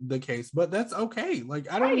be the case, but that's okay.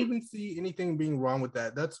 Like, I don't even see anything being wrong with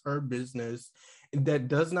that. That's her business. That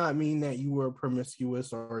does not mean that you were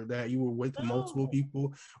promiscuous or that you were with multiple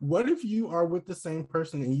people. What if you are with the same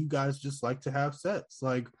person and you guys just like to have sex?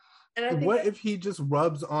 Like, what if he just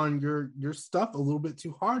rubs on your stuff a little bit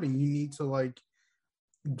too hard and you need to like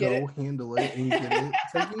go handle it and get it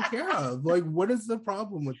taken care of? Like, what is the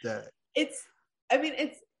problem with that?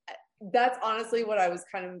 That's honestly what I was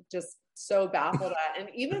kind of just so baffled at. And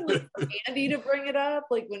even like for Andy to bring it up,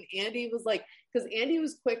 like when Andy was like, because Andy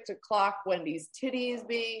was quick to clock Wendy's titties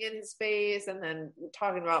being in his face and then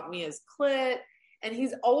talking about Mia's clit. And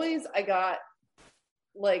he's always, I got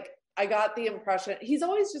the impression, he's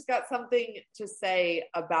always just got something to say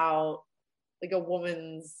about like a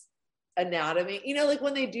woman's anatomy, like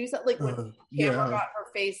when they do something, like when Cameron got her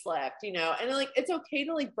facelift, and like it's okay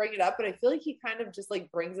to like bring it up, but I feel like he kind of just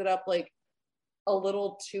like brings it up like a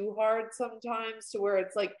little too hard sometimes, to where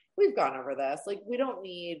it's like, we've gone over this, like we don't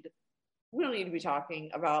need to be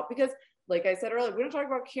talking about, because like I said earlier, we don't talk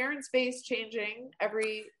about Karen's face changing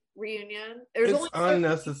every reunion. There's it's only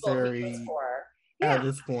unnecessary at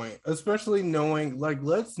this point, especially knowing, like,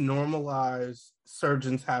 let's normalize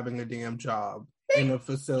surgeons having a damn job in a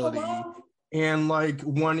facility and like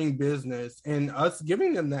wanting business and us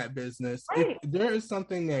giving them that business. If there is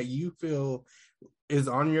something that you feel is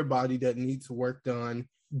on your body that needs work done,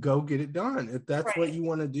 go get it done if that's what you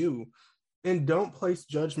want to do. And don't place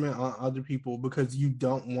judgment on other people because you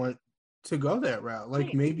don't want to go that route.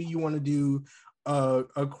 Like, maybe you want to do a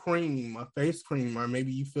face cream, or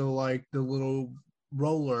maybe you feel like the little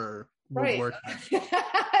roller would work.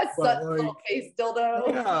 Such little face dildo.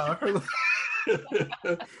 Yeah.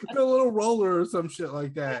 The little roller or some shit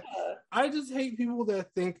like that. I just hate people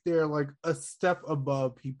that think they're like a step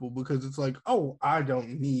above people because it's like, oh, I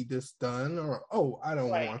don't need this done, or oh, I don't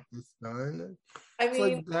want this done. It's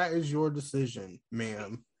like, that is your decision,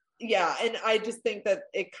 ma'am. Yeah, and I just think that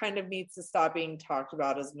it kind of needs to stop being talked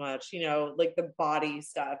about as much, like the body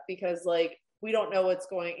stuff, because like we don't know what's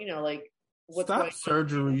going, like what's stop going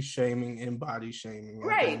surgery on. Shaming and body shaming.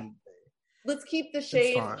 Right. Let's keep the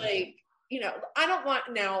shade like, I don't want,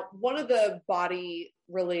 now one of the body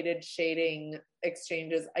related shading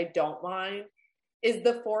exchanges I don't mind is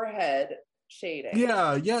the forehead shading.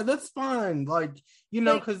 Yeah, that's fine. Like, you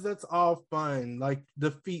know, because that's all fun. Like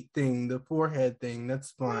the feet thing, the forehead thing,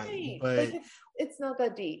 that's fine. Right. But like it's not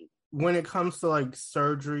that deep. When it comes to like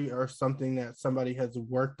surgery or something that somebody has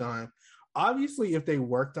worked on, obviously if they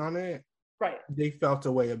worked on it, right, they felt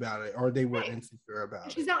a way about it or they were insecure about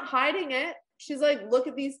it. She's not hiding it. She's like, look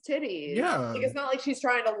at these titties. Yeah. Like, it's not like she's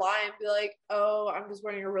trying to lie and be like, oh, I'm just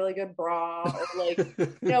wearing a really good bra or like,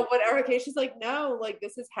 whatever case. She's like, no, like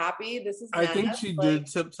this is happy. This is I think she did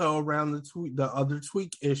tiptoe around the other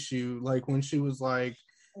tweak issue. Like when she was like,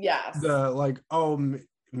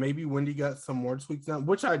 maybe Wendy got some more tweaks done,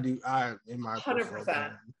 which I do. In my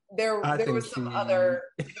 100%. There was some other,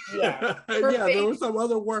 there was some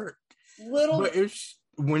other work. But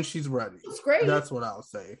when she's ready, it's great. That's what I'll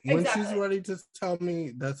say. When she's ready to tell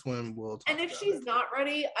me, that's when we'll talk. And if she's not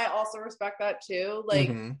ready, I also respect that too.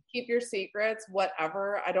 Like, keep your secrets,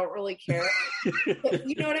 whatever. I don't really care. But,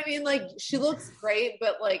 you know what I mean? Like, she looks great,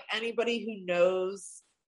 but like anybody who knows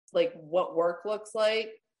like what work looks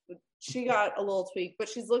like, she got a little tweak, but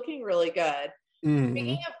she's looking really good.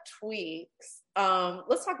 Speaking of tweaks,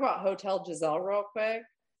 let's talk about Hotel Giselle real quick.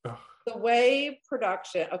 The way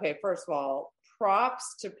production, okay, first of all,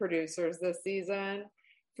 props to producers this season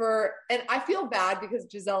and I feel bad because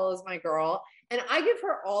Giselle is my girl and I give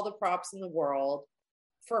her all the props in the world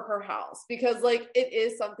for her house because like it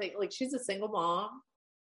is something, like she's a single mom,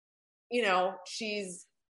 she's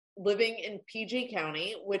living in PG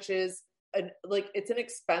County, which is it's an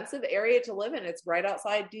expensive area to live in. It's right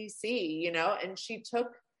outside DC, and she took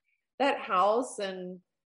that house, and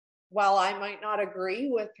while I might not agree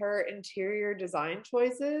with her interior design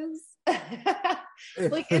choices,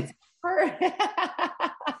 like it's her.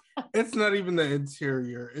 It's not even the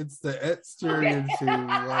interior; it's the exterior too.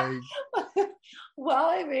 Like, while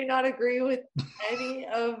I may not agree with any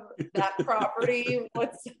of that property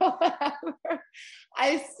whatsoever,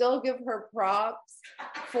 I still give her props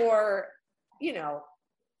for,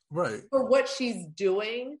 for what she's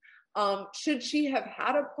doing. Should she have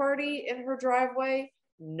had a party in her driveway?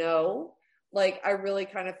 No. Like, I really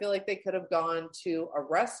kind of feel like they could have gone to a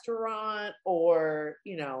restaurant or,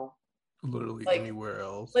 literally anywhere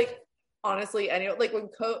else. Like, honestly, like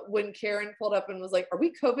when Karen pulled up and was like, "Are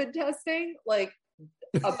we COVID testing?" Like,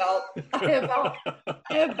 I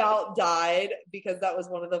about died because that was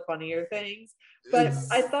one of the funnier things. But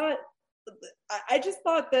I just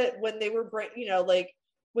thought that when they were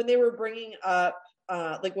when they were bringing up,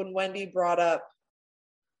 like when Wendy brought up,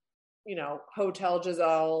 Hotel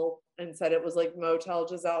Giselle and said it was like Motel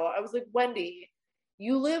Giselle, I was like, Wendy,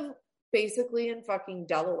 you live basically in fucking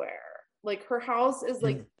Delaware. Like her house is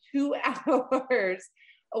like 2 hours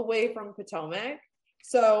away from Potomac.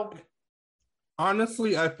 So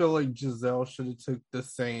honestly, I feel like Giselle should have took the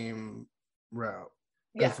same route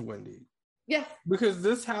as Wendy. Yeah. Because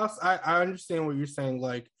this house, I understand what you're saying.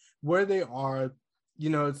 Like where they are,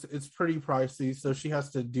 it's pretty pricey, so she has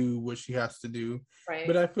to do what she has to do. Right.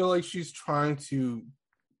 But I feel like she's trying to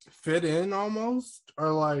fit in almost,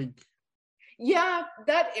 or like. Yeah,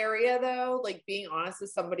 that area though, like being honest,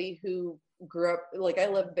 as somebody who grew up, like I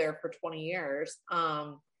lived there for 20 years.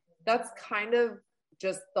 That's kind of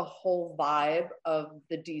just the whole vibe of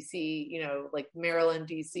the DC, like Maryland,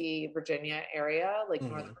 DC, Virginia area, like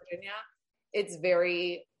Northern Virginia. It's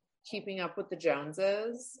very keeping up with the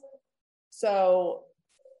Joneses. So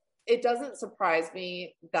it doesn't surprise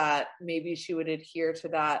me that maybe she would adhere to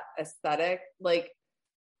that aesthetic. Like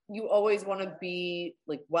you always want to be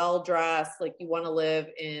like well-dressed, like you want to live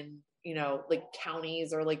in, like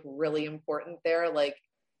counties are like really important there. Like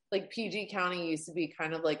PG County used to be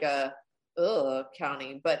kind of like a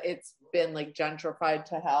county, but it's been like gentrified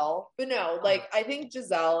to hell. But no, like I think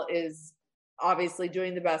Giselle is obviously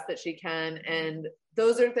doing the best that she can, and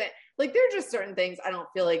those are things, like there are just certain things I don't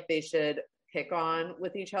feel like they should pick on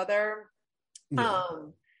with each other.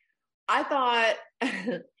 I thought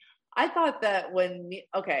that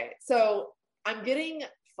so I'm getting,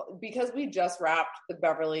 because we just wrapped the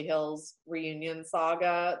Beverly Hills reunion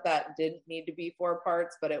saga that didn't need to be 4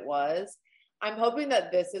 parts, but it was. I'm hoping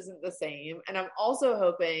that this isn't the same. And I'm also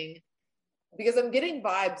hoping, because I'm getting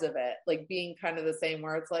vibes of it, like being kind of the same,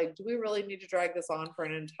 where it's like, do we really need to drag this on for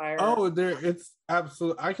an entire... it's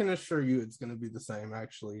absolutely, I can assure you it's going to be the same,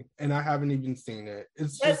 actually. And I haven't even seen it.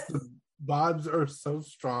 It's just the vibes are so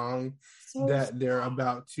strong that they're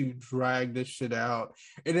about to drag this shit out.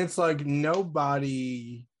 And it's like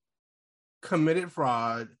nobody committed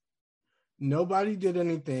fraud. Nobody did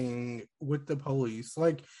anything with the police.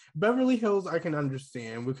 Like Beverly Hills, I can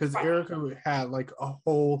understand because Erica had like a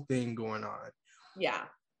whole thing going on. Yeah.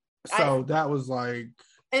 So that was like...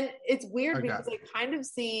 And it's weird because I kind of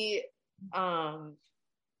see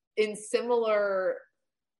in similar,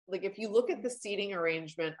 like if you look at the seating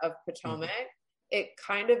arrangement of Potomac, it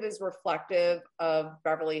kind of is reflective of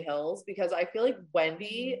Beverly Hills, because I feel like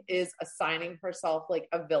Wendy is assigning herself like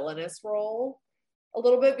a villainous role a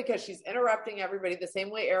little bit, because she's interrupting everybody the same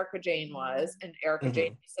way Erika Jayne was, and Erika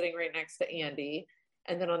Jayne was sitting right next to Andy.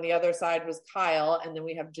 And then on the other side was Kyle, and then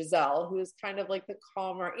we have Giselle, who is kind of like the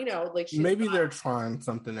calmer, you know, like she's maybe they're trying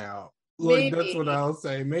something out. Like that's what I'll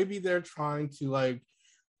say. Maybe they're trying to like,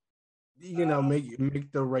 you know,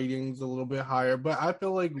 make the ratings a little bit higher. But I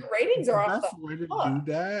feel like the ratings are off. The best way to do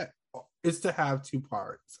that is to have two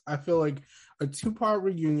parts. I feel like a 2-part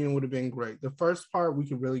reunion would have been great. The first part, we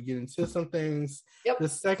could really get into some things. Yep. The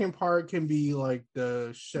second part can be like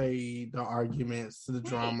the shade, the arguments, the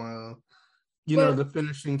drama, you know, the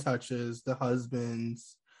finishing touches, the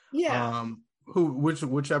husbands. Yeah.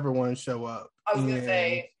 Whichever one show up. I was gonna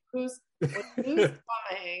say, who's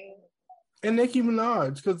buying? And Nicki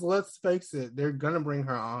Minaj, because let's face it, they're gonna bring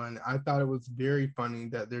her on. I thought it was very funny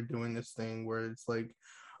that they're doing this thing where it's like,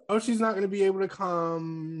 oh, she's not gonna be able to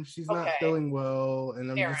come. She's not feeling well,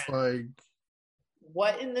 and I'm just like,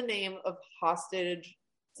 what in the name of hostage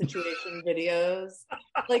situation videos?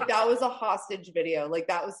 Like that was a hostage video. Like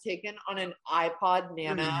that was taken on an iPod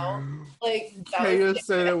Nano. Like Kaya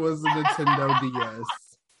said it was a Nintendo DS,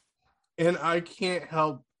 and I can't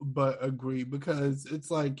help but agree, because it's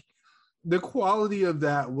like the quality of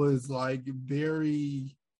that was like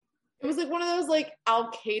very. It was like one of those like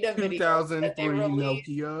Al Qaeda videos. 2003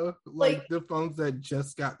 Nokia, like the phones that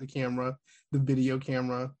just got the camera, the video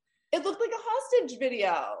camera. It looked like a hostage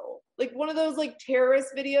video, like one of those like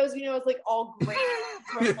terrorist videos. You know, it's like all great.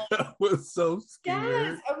 I was so scared.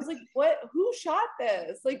 Yes, I was like, "What? Who shot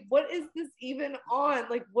this? Like, what is this even on?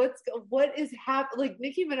 Like, what is happening? Like,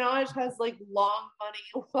 Nicki Minaj has like long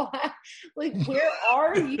money. Like, where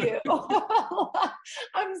are you?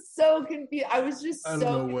 I'm so confused. I was just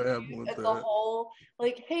so confused at the whole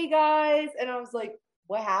like, hey guys, and I was like,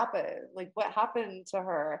 what happened? Like, what happened to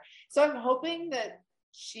her? So I'm hoping that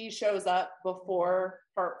she shows up before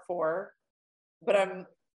part 4, but I'm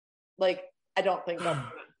like, I don't think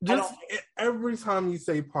that's every time you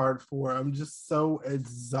say part 4, I'm just so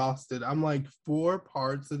exhausted. I'm like, 4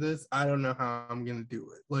 parts of this, I don't know how I'm gonna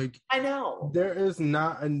do it. Like, I know there is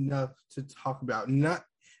not enough to talk about.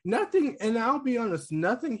 Nothing, and I'll be honest,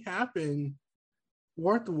 nothing happened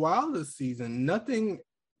worthwhile this season. Nothing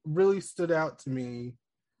really stood out to me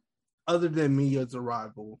other than Mia's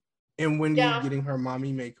arrival and Wendy getting her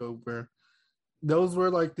mommy makeover. Those were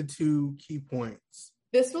like the 2 key points.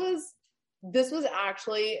 This was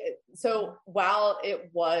actually, so while it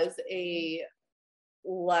was a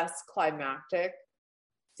less climactic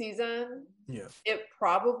season, it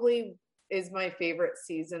probably is my favorite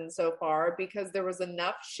season so far, because there was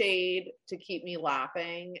enough shade to keep me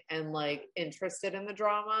laughing and like interested in the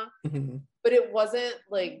drama, but it wasn't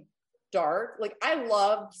like dark. Like I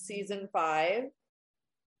loved season 5,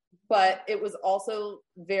 but it was also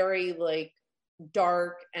very like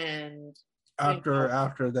dark and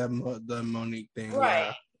after the Monique thing,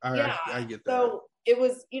 right? I get that. So it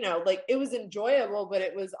was, you know, like it was enjoyable, but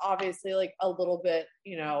it was obviously like a little bit,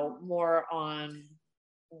 you know, more on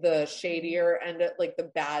the shadier end, like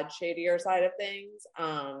the bad shadier side of things.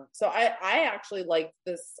 So I actually liked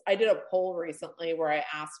this. I did a poll recently where I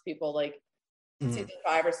asked people like season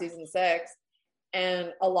 5 or season 6,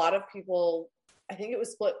 and a lot of people, I think it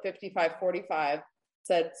was split 55-45,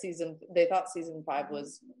 said they thought season 5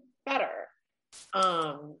 was better.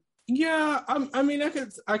 Yeah, I mean,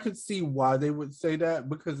 I could see why they would say that,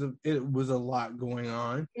 because it was a lot going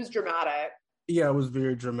on. It was dramatic. Yeah, it was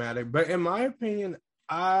very dramatic. But in my opinion,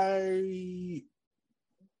 I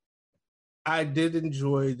did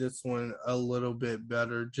enjoy this one a little bit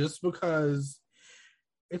better, just because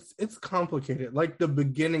it's complicated. Like the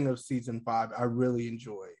beginning of season 5, I really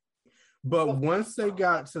enjoyed. But once they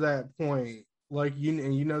got to that point, like you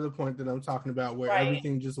know the point that I'm talking about, where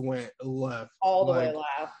everything just went left, all the way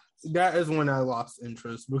left. That is when I lost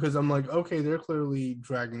interest, because I'm like, okay, they're clearly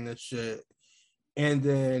dragging this shit, and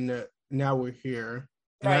then now we're here,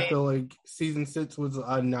 and I feel like season 6 was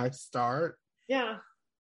a nice start. Yeah,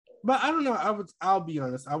 but I don't know. I'll be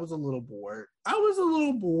honest, I was a little bored.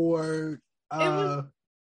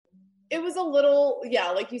 It was a little,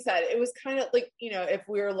 like you said, it was kind of like, you know, if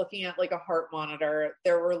we were looking at like a heart monitor,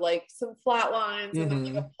 there were like some flat lines and then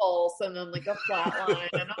like a pulse and then like a flat line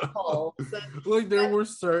and a pulse. And, like there were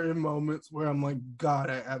certain moments where I'm like, God,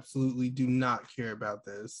 I absolutely do not care about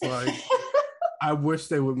this. Like, I wish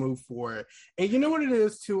they would move forward. And you know what it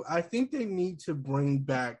is too? I think they need to bring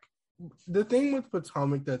back the thing with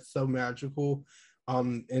Potomac that's so magical.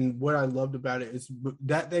 And what I loved about it is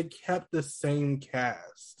that they kept the same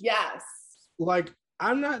cast. Yes. Like,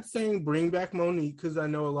 I'm not saying bring back Monique, because I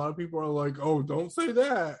know a lot of people are like, oh, don't say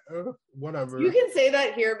that. Whatever. You can say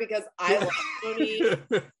that here because I like Monique.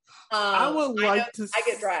 I would like to. I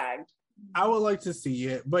get dragged. I would like to see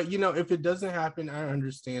it, but if it doesn't happen, I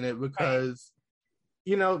understand it, because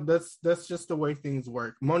that's just the way things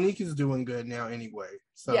work. Monique is doing good now anyway.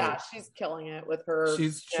 So yeah, she's killing it with her.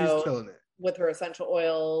 She's killing it with her essential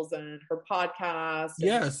oils and her podcast.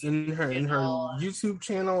 Yes, and her YouTube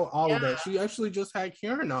channel, all of that. She actually just had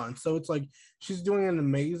Karen on, so it's like she's doing an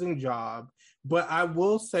amazing job. But I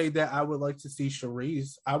will say that I would like to see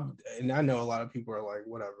Charisse. And I know a lot of people are like,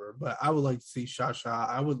 whatever, but I would like to see Shasha.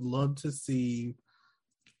 I would love to see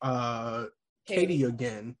Katie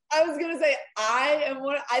again. I was gonna say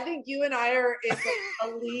I think you and I are in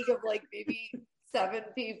a league of like maybe 7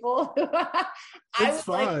 people. It's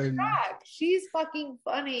fine. Like, she's fucking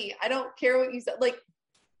funny. I don't care what you said. Like,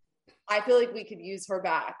 I feel like we could use her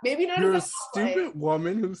back. Maybe not. You're a stupid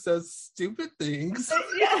woman who says stupid things.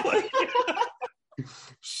 Yeah.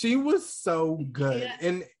 She was so good. Yeah.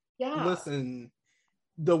 And listen,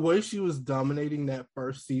 the way she was dominating that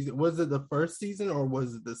first season, was it the first season or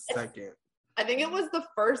was it the second? I think it was the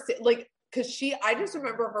first, like, because I just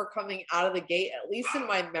remember her coming out of the gate, at least in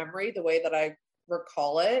my memory, the way that I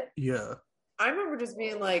recall it. Yeah. I remember just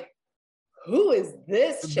being like, who is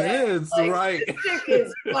this chick? That's like, right. This chick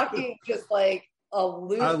is fucking just like a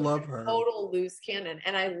loose, I love her. Total loose cannon.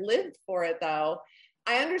 And I lived for it though.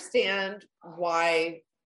 I understand why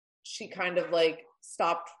she kind of like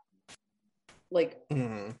stopped like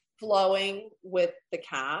flowing with the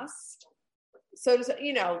cast. So,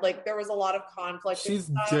 like there was a lot of conflict. She's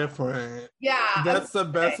different. Yeah. That's the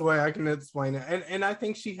best way I can explain it. And I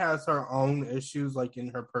think she has her own issues like in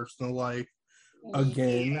her personal life.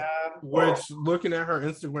 Again, which looking at her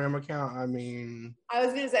Instagram account, I mean, I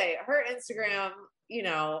was gonna say her Instagram,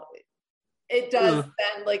 it does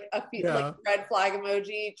send like a few like red flag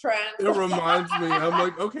emoji trend. It reminds me. I'm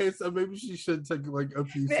like, okay, so maybe she should take like a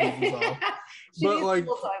few seasons off. But like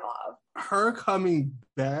time off. Her coming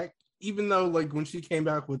back, even though like when she came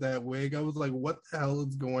back with that wig, I was like, what the hell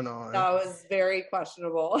is going on? That was very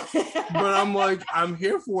questionable. But I'm like, I'm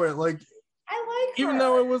here for it. Like, I like her. Even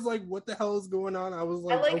though it was like, what the hell is going on? I was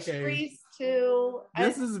like, I like okay. Sharice too.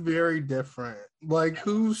 This is very different. Like,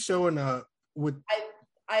 who's showing up with?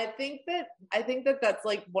 I think that that's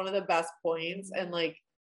like one of the best points, and like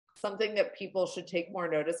something that people should take more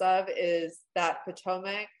notice of is that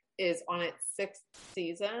Potomac is on its 6th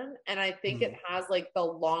season, and I think it has like the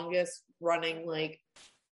longest running like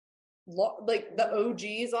the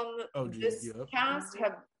OGs on this cast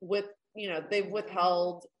have they've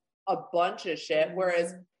withheld a bunch of shit,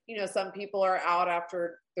 whereas some people are out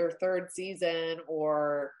after their 3rd season,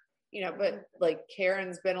 or but like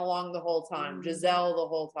Karen's been along the whole time, Giselle the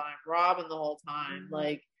whole time, Robin the whole time,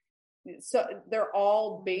 like, so they're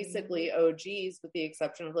all basically OGs with the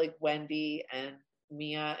exception of like Wendy and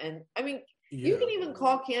Mia, and I mean you can even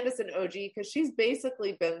call Candace an OG because she's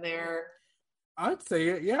basically been there. I'd say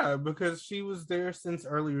it, yeah, because she was there since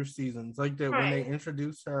earlier seasons. Like that, when they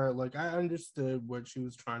introduced her, like I understood what she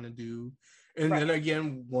was trying to do. And then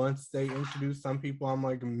again, once they introduced some people, I'm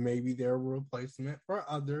like, maybe they're a replacement for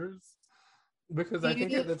others. Because I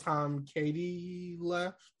think at the time Katie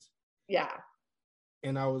left. Yeah.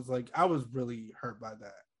 And I was like, I was really hurt by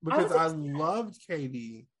that. Because I loved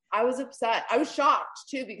Katie. I was upset. I was shocked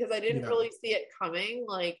too, because I didn't really see it coming.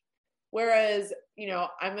 Like, whereas,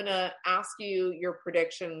 I'm going to ask you your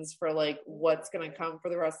predictions for like what's going to come for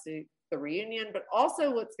the rest of the reunion, but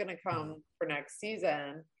also what's going to come for next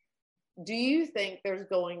season. Do you think there's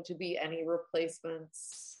going to be any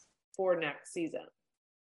replacements for next season?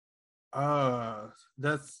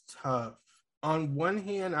 That's tough. On one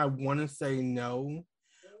hand, I want to say no,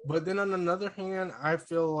 but then on another hand, I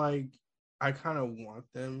feel like I kind of want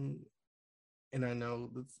them. And I know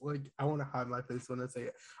that's like, I want to hide my face when I say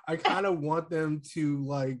it. I kind of want them to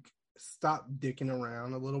like stop dicking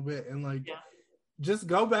around a little bit and like just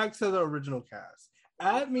go back to the original cast.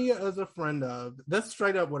 Add Mia as a friend of. That's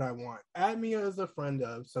straight up what I want. Add Mia as a friend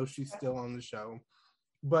of, so she's still on the show.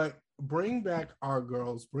 But bring back our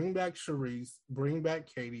girls. Bring back Charisse. Bring back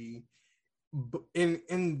Katie.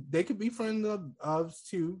 And they could be friends of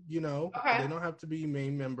too. They don't have to be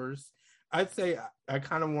main members. I'd say I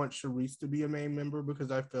kind of want Charisse to be a main member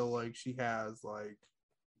because I feel like she has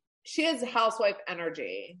housewife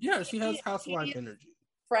energy. Yeah, she has housewife energy.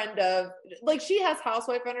 Friend of, like, she has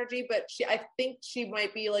housewife energy, but I think she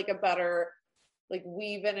might be like a better like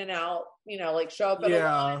weave in and out, like show up at a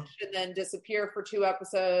lunch and then disappear for 2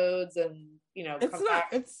 episodes and, come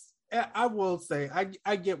back. I will say,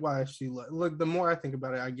 I get why she look. The more I think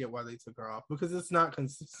about it, I get why they took her off, because it's not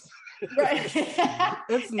consistent. Right.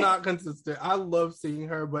 It's not consistent. I love seeing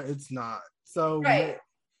her, but it's not. So right.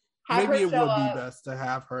 maybe it would be best to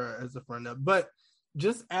have her as a friend of. But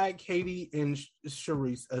just add Katie and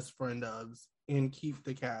Charisse as friend ofs and keep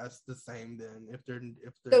the cast the same. Then if they're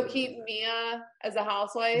so keep Mia as a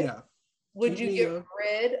housewife. Yeah. Would you get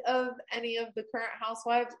rid of any of the current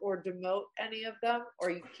housewives or demote any of them, or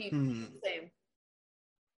you keep the same?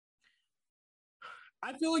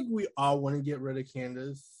 I feel like we all want to get rid of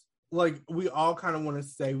Candace. Like, we all kind of want to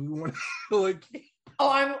say we want to, like...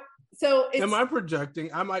 Am I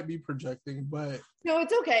projecting? I might be projecting, but... No,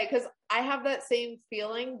 it's okay, because I have that same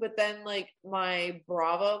feeling, but then, like, my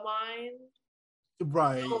Bravo mind...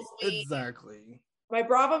 Right, exactly. My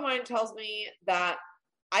Bravo mind tells me that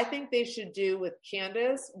I think they should do with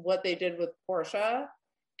Candace what they did with Portia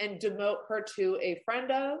and demote her to a friend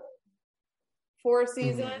of for a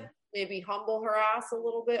season, maybe humble her ass a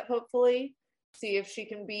little bit, hopefully, see if she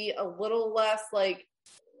can be a little less like,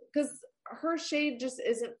 because her shade just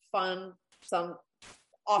isn't fun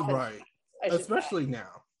often. Right. Especially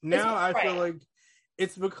now. I feel like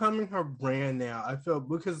it's becoming her brand now. I feel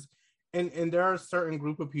because and there are a certain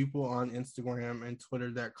group of people on Instagram and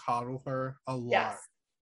Twitter that coddle her a lot. Yes.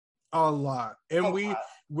 A lot. And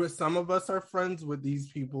with some of us are friends with these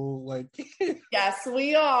people, like yes,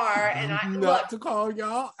 we are. And I not to call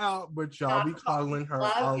y'all out, but y'all be coddling her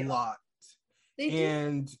a lot.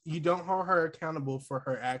 And you don't hold her accountable for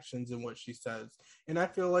her actions and what she says. And I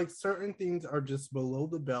feel like certain things are just below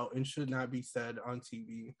the belt and should not be said on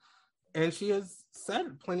TV. And she has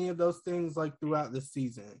said plenty of those things like throughout the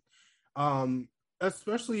season.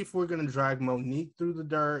 Especially if we're gonna drag Monique through the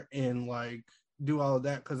dirt and like do all of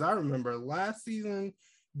that, because I remember last season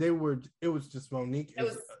it was just Monique.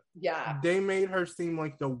 They made her seem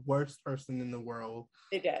like the worst person in the world.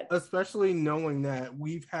 They did. Especially knowing that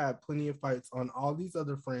we've had plenty of fights on all these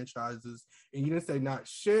other franchises, and you didn't say not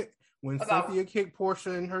shit when Cynthia kicked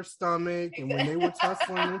Portia in her stomach and when they were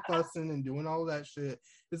tussling and fussing and doing all that shit.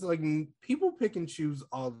 It's like people pick and choose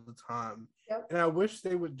all the time. Yep. And I wish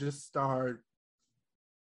they would just start,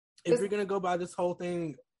 if you're going to go by this whole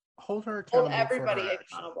thing, hold her accountable. Hold everybody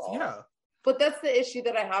accountable. Yeah. But that's the issue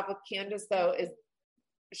that I have with Candace, though, is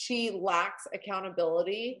she lacks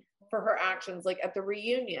accountability for her actions. Like at the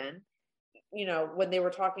reunion, when they were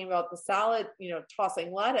talking about the salad,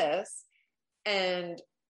 tossing lettuce, and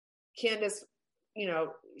Candace,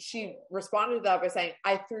 she responded to that by saying,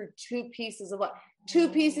 I threw 2 pieces of lettuce. 2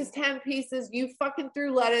 pieces, 10 pieces. You fucking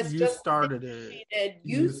threw lettuce. You started it.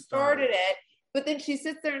 You started it. But then she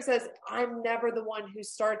sits there and says, I'm never the one who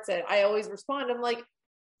starts it. I always respond. I'm like,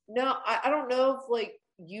 no, I don't know if like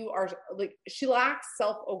you are like, she lacks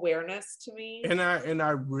self-awareness to me. And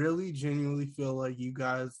I really genuinely feel like you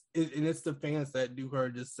guys, and it's the fans that do her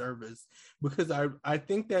a disservice, because I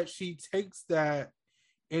think that she takes that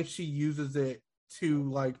and she uses it to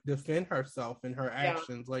like defend herself and her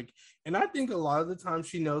actions. Like, and I think a lot of the time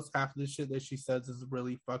she knows half of the shit that she says is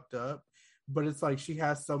really fucked up. But it's like she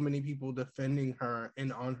has so many people defending her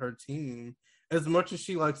and on her team. As much as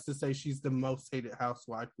she likes to say she's the most hated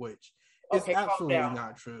housewife, which is absolutely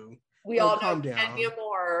not true. We all know Kenya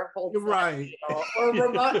Moore holds right. Or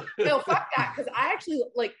Ramona. No, fuck that. Because I actually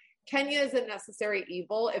like Kenya is a necessary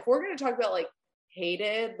evil. If we're going to talk about like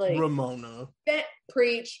hated, like Ramona,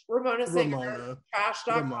 Ramona Singer,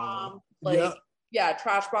 Trash.com, like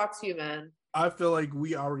Trashbox Human. I feel like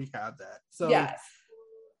we already have that. So yes.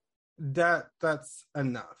 That's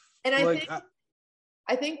enough. And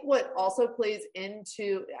I think what also plays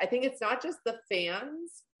into, I think it's not just the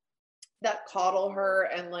fans that coddle her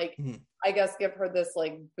and like, I guess give her this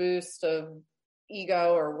like boost of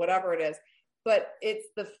ego or whatever it is, but it's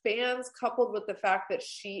the fans coupled with the fact that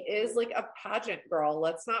she is like a pageant girl.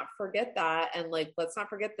 Let's not forget that. And like, let's not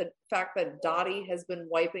forget the fact that Dottie has been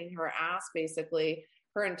wiping her ass basically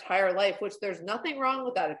her entire life, which there's nothing wrong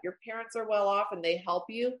with that. If your parents are well off and they help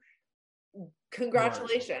you,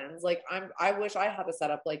 congratulations. Right. Like I wish I had a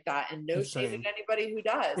setup like that, and no shade at anybody who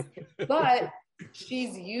does. But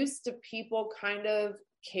she's used to people kind of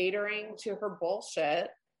catering to her bullshit.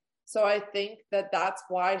 So I think that that's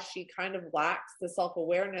why she kind of lacks the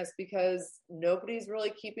self-awareness, because nobody's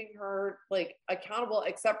really keeping her like accountable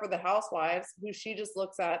except for the housewives, who she just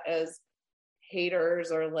looks at as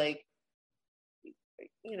haters or like,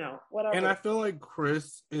 whatever. And I feel like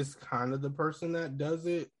Chris is kind of the person that does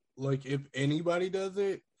it. Like, if anybody does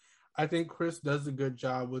it, I think Chris does a good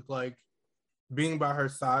job with like being by her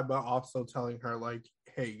side, but also telling her like,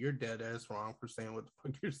 "Hey, you're dead ass wrong for saying what the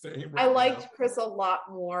fuck you're saying." Right, I liked now. Chris a lot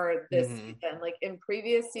more this season. Like in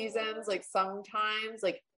previous seasons, like sometimes,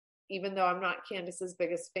 like even though I'm not Candace's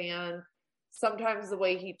biggest fan, sometimes the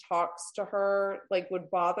way he talks to her like would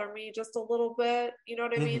bother me just a little bit. You know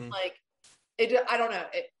what I mean? Like it. I don't know.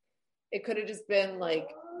 It could have just been like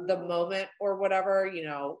the moment or whatever, you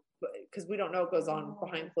know, because we don't know what goes on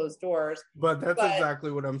behind closed doors. But that's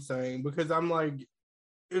exactly what I'm saying, because I'm like,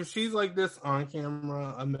 if she's like this on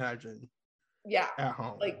camera, imagine. Yeah. At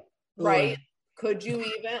home. Like, right. Could you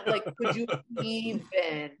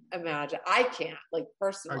even imagine? I can't, like,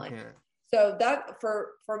 personally. I can't. So that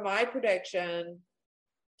for my prediction,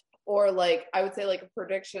 or like I would say like a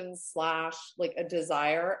prediction / like a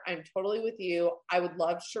desire, I'm totally with you. I would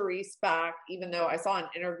love Charisse back, even though I saw an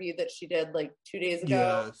interview that she did like 2 days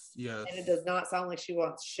ago. Yes. And it does not sound like she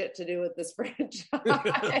wants shit to do with this franchise.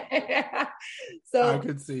 So I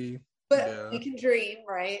could see. But we can dream,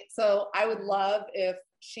 right? So I would love if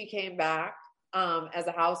she came back as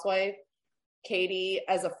a housewife, Katie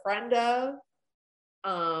as a friend of,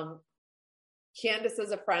 Candace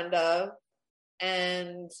as a friend of,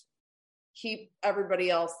 and keep everybody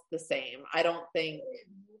else the same. I don't think,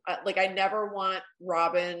 like, I never want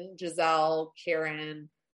Robin, Gizelle, Karen,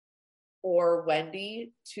 or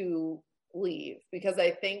Wendy to leave, because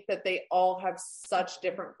I think that they all have such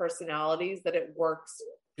different personalities that it works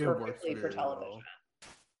perfectly for television. Well.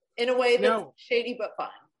 In a way that's shady but fun.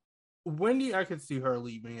 Wendy, I could see her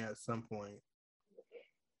leaving at some point.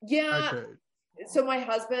 Yeah. I could. So my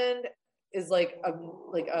husband is like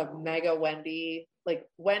a mega Wendy. Like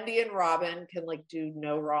Wendy and Robin can like do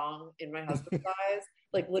no wrong in my husband's eyes,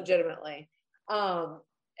 like legitimately. And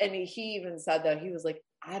he even said that, he was like,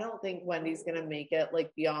 I don't think Wendy's gonna make it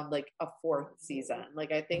like beyond like a 4th season.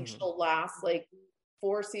 Like I think she'll last like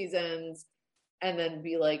 4 seasons and then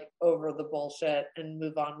be like over the bullshit and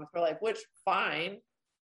move on with her life, which fine,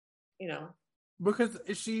 you know, because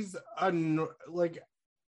she's like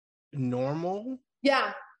normal.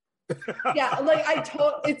 Yeah. Yeah. Like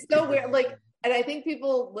it's so weird. Like, and I think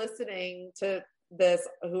people listening to this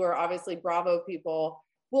who are obviously Bravo people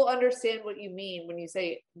will understand what you mean when you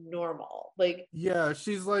say normal. Like, yeah,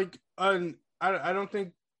 she's like, I don't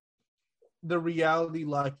think the reality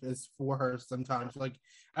life is for her sometimes. Like,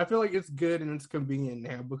 I feel like it's good and it's convenient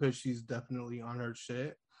now because she's definitely on her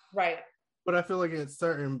shit. Right. But I feel like at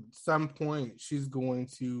some point she's going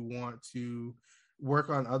to want to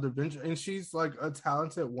work on other ventures, and she's like a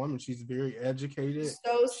talented woman. She's very educated.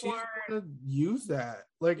 So smart. She's gonna use that.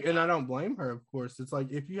 Like, and I don't blame her, of course. It's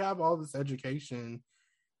like, if you have all this education,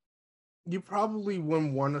 you probably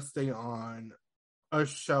wouldn't want to stay on a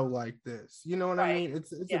show like this. You know what I mean?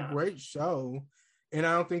 It's a great show, and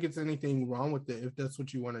I don't think it's anything wrong with it if that's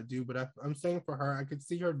what you want to do. But I'm saying for her, I could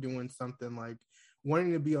see her doing something like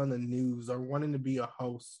wanting to be on the news or wanting to be a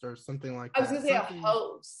host or something like that. I was going to say a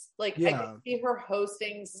host. Like, I could see her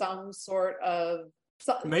hosting some sort of...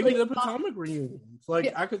 maybe like, the Potomac reunions.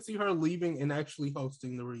 Like, I could see her leaving and actually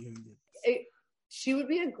hosting the reunions. She would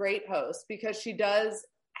be a great host because she does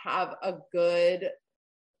have a good...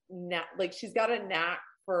 like, she's got a knack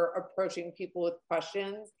for approaching people with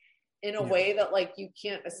questions in a way that, like, you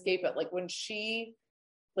can't escape it. Like, when she...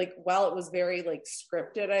 like, while it was very like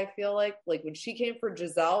scripted, I feel like when she came for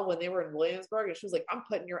Gizelle when they were in Williamsburg, and she was like, I'm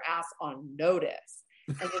putting your ass on notice.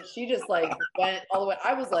 And then she just like went all the way.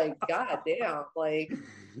 I was like, God damn, like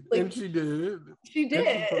and she did. She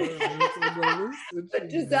did. But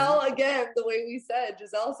Gizelle, again, the way we said,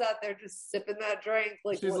 Gizelle sat there just sipping that drink.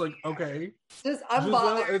 Like, she's like, okay. Just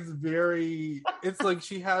unbothered. Gizelle is very, it's like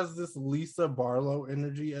she has this Lisa Barlow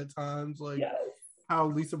energy at times. Like, yes. How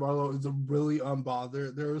Lisa Barlow is really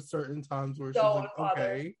unbothered. There are certain times where she's like,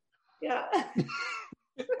 okay. Yeah.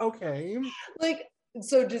 Okay. Like,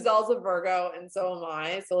 so Giselle's a Virgo and so am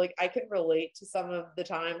I. So like I can relate to some of the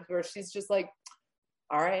times where she's just like,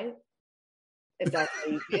 all right, if that's how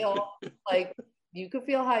you feel, like you could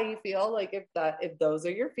feel how you feel. Like if those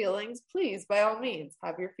are your feelings, please, by all means,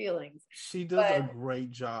 have your feelings. She does a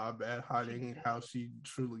great job at hiding how she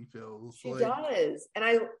truly feels. She does.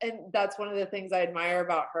 And that's one of the things I admire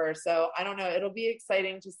about her. So I don't know, it'll be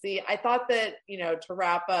exciting to see. I thought that, you know, to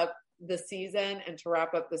wrap up the season and to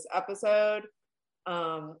wrap up this episode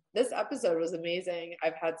was amazing.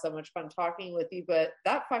 I've had so much fun talking with you, but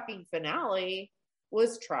that fucking finale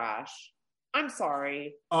was trash. I'm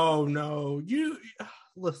sorry. Oh no, you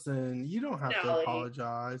listen. You don't have to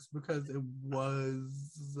apologize because it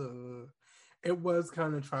was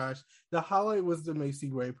kind of trash. The highlight was the Macy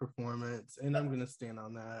Gray performance, and I'm gonna stand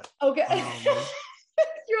on that. Okay.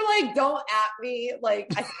 You're like, don't at me. Like,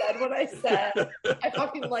 I said what I said. I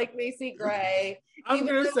fucking like Macy Gray. I'm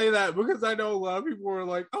going to say that because I know a lot of people were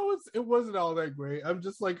like, oh, it wasn't all that great. I'm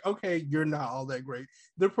just like, okay, you're not all that great.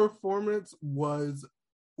 The performance was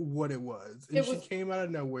what it was. And she came out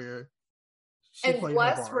of nowhere. And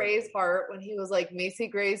bless Ray's heart when he was like Macy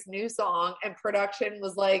Gray's new song, and production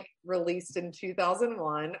was like released in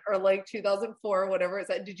 2001 or like 2004, whatever it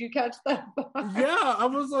said. Did you catch that? Yeah, I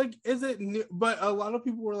was like, is it new? But a lot of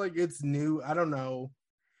people were like, it's new. I don't know.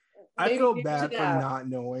 Maybe I feel bad for not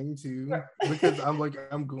knowing too, because I'm like,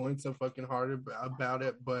 I'm going so fucking hard about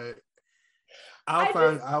it, but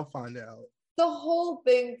I'll find out. The whole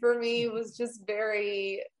thing for me was just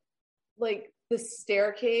very like the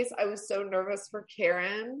staircase. I was so nervous for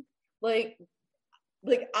Karen. I'm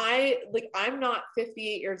not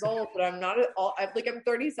 58 years old, but I'm not at all. I'm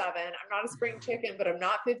 37. I'm not a spring chicken, but I'm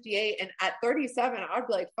not 58. And at 37, I'd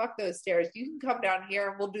be like, fuck those stairs. You can come down here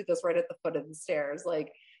and we'll do this right at the foot of the stairs. Like,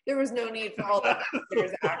 there was no need for all that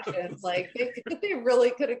stairs action. Like, they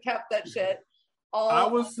really could have kept that shit. I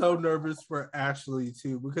was so nervous for Ashley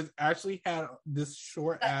too, because Ashley had this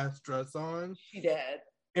short ass dress on. She did.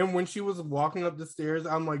 And when she was walking up the stairs,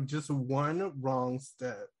 I'm like, just one wrong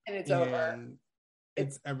step. And it's over.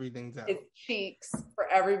 Everything's out. It's cheeks for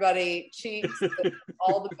everybody. Cheeks,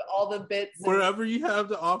 all the bits. Whatever you have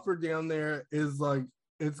to offer down there is like,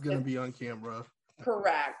 it's going to be on camera.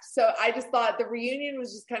 Correct. So I just thought the reunion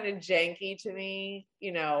was just kind of janky to me,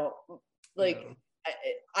 you know, like, yeah.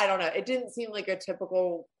 I don't know. It didn't seem like a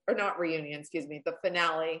typical, or not reunion, excuse me, the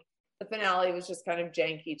finale. The finale was just kind of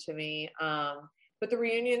janky to me. But the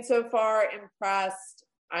reunion so far, impressed.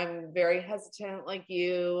 I'm very hesitant, like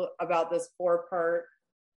you, about this 4-part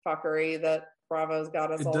fuckery that Bravo's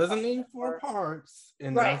got us. It doesn't need 4 parts,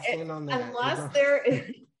 and right? On that. Unless there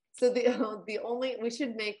is. So the only, we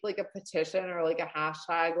should make like a petition or like a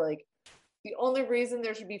hashtag. Like, the only reason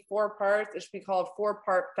there should be 4 parts, it should be called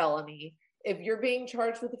 4-part felony. If you're being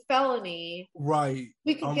charged with a felony, right?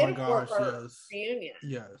 We can get a 4-part reunion.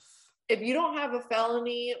 Yes. If you don't have a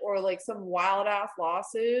felony or like some wild ass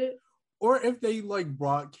lawsuit, or if they like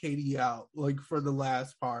brought Katie out like for the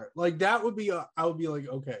last part, like that would be I would be like,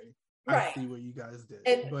 okay, right. I see what you guys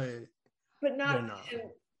did, but not. And,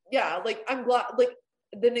 yeah, like I'm glad. Like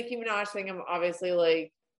the Nicki Minaj thing, I'm obviously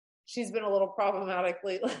like, she's been a little problematic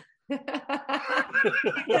lately.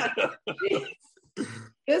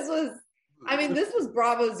 This was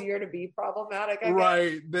Bravo's year to be problematic. I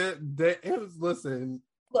right. That it was. Listen.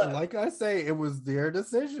 Look, like I say, it was their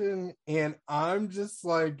decision, and I'm just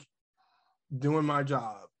like doing my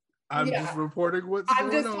job. I'm just reporting what's going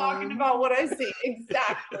on. I'm just talking about what I see.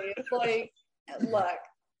 Exactly. It's like, look.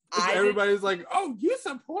 Everybody's like, oh, you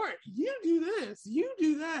support, you do this, you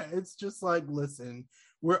do that. It's just like, listen,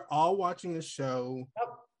 we're all watching the show,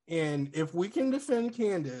 and if we can defend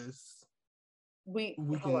Candace, we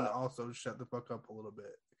can also shut the fuck up a little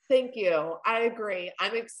bit. Thank you. I agree.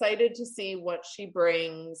 I'm excited to see what she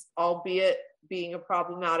brings, albeit being a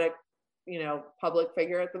problematic, public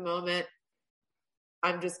figure at the moment.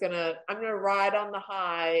 I'm gonna ride on the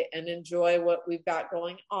high and enjoy what we've got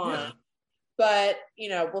going on. Yeah. But,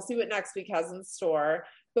 we'll see what next week has in store.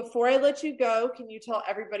 Before I let you go, can you tell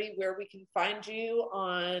everybody where we can find you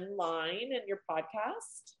online and your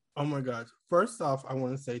podcast? Oh my gosh. First off, I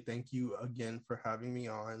want to say thank you again for having me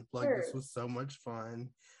on. Like, sure. This was so much fun.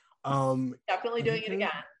 Definitely doing it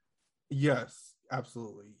again. Yes,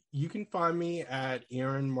 absolutely. You can find me at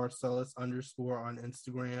Aaron Marcellus _ on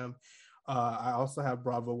Instagram. I also have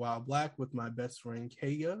Bravo Wild Black with my best friend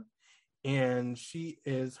Kaya, and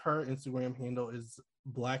her Instagram handle is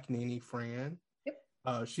Black Nanny Fran.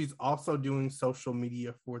 Yep. She's also doing social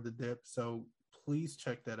media for the Dip, so please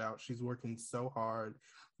check that out. She's working so hard.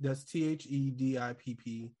 That's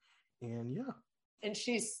THEDIPP, and yeah. And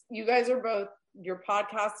you guys are both. Your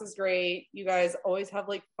podcast is great. You guys always have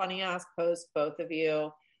like funny ass posts, both of you.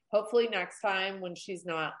 Hopefully next time when she's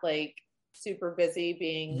not like super busy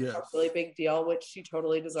being a really big deal, which she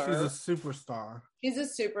totally deserves. She's a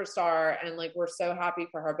superstar, and like we're so happy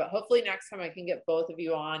for her. But hopefully next time I can get both of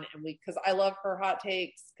you on, and because I love her hot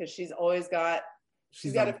takes, because she's always got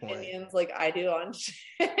opinions like I do on shit.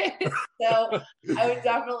 So I would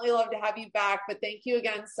definitely love to have you back. But thank you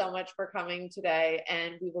again so much for coming today,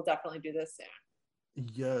 and we will definitely do this soon.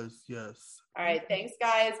 Yes. All right. Thanks,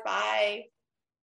 guys. Bye.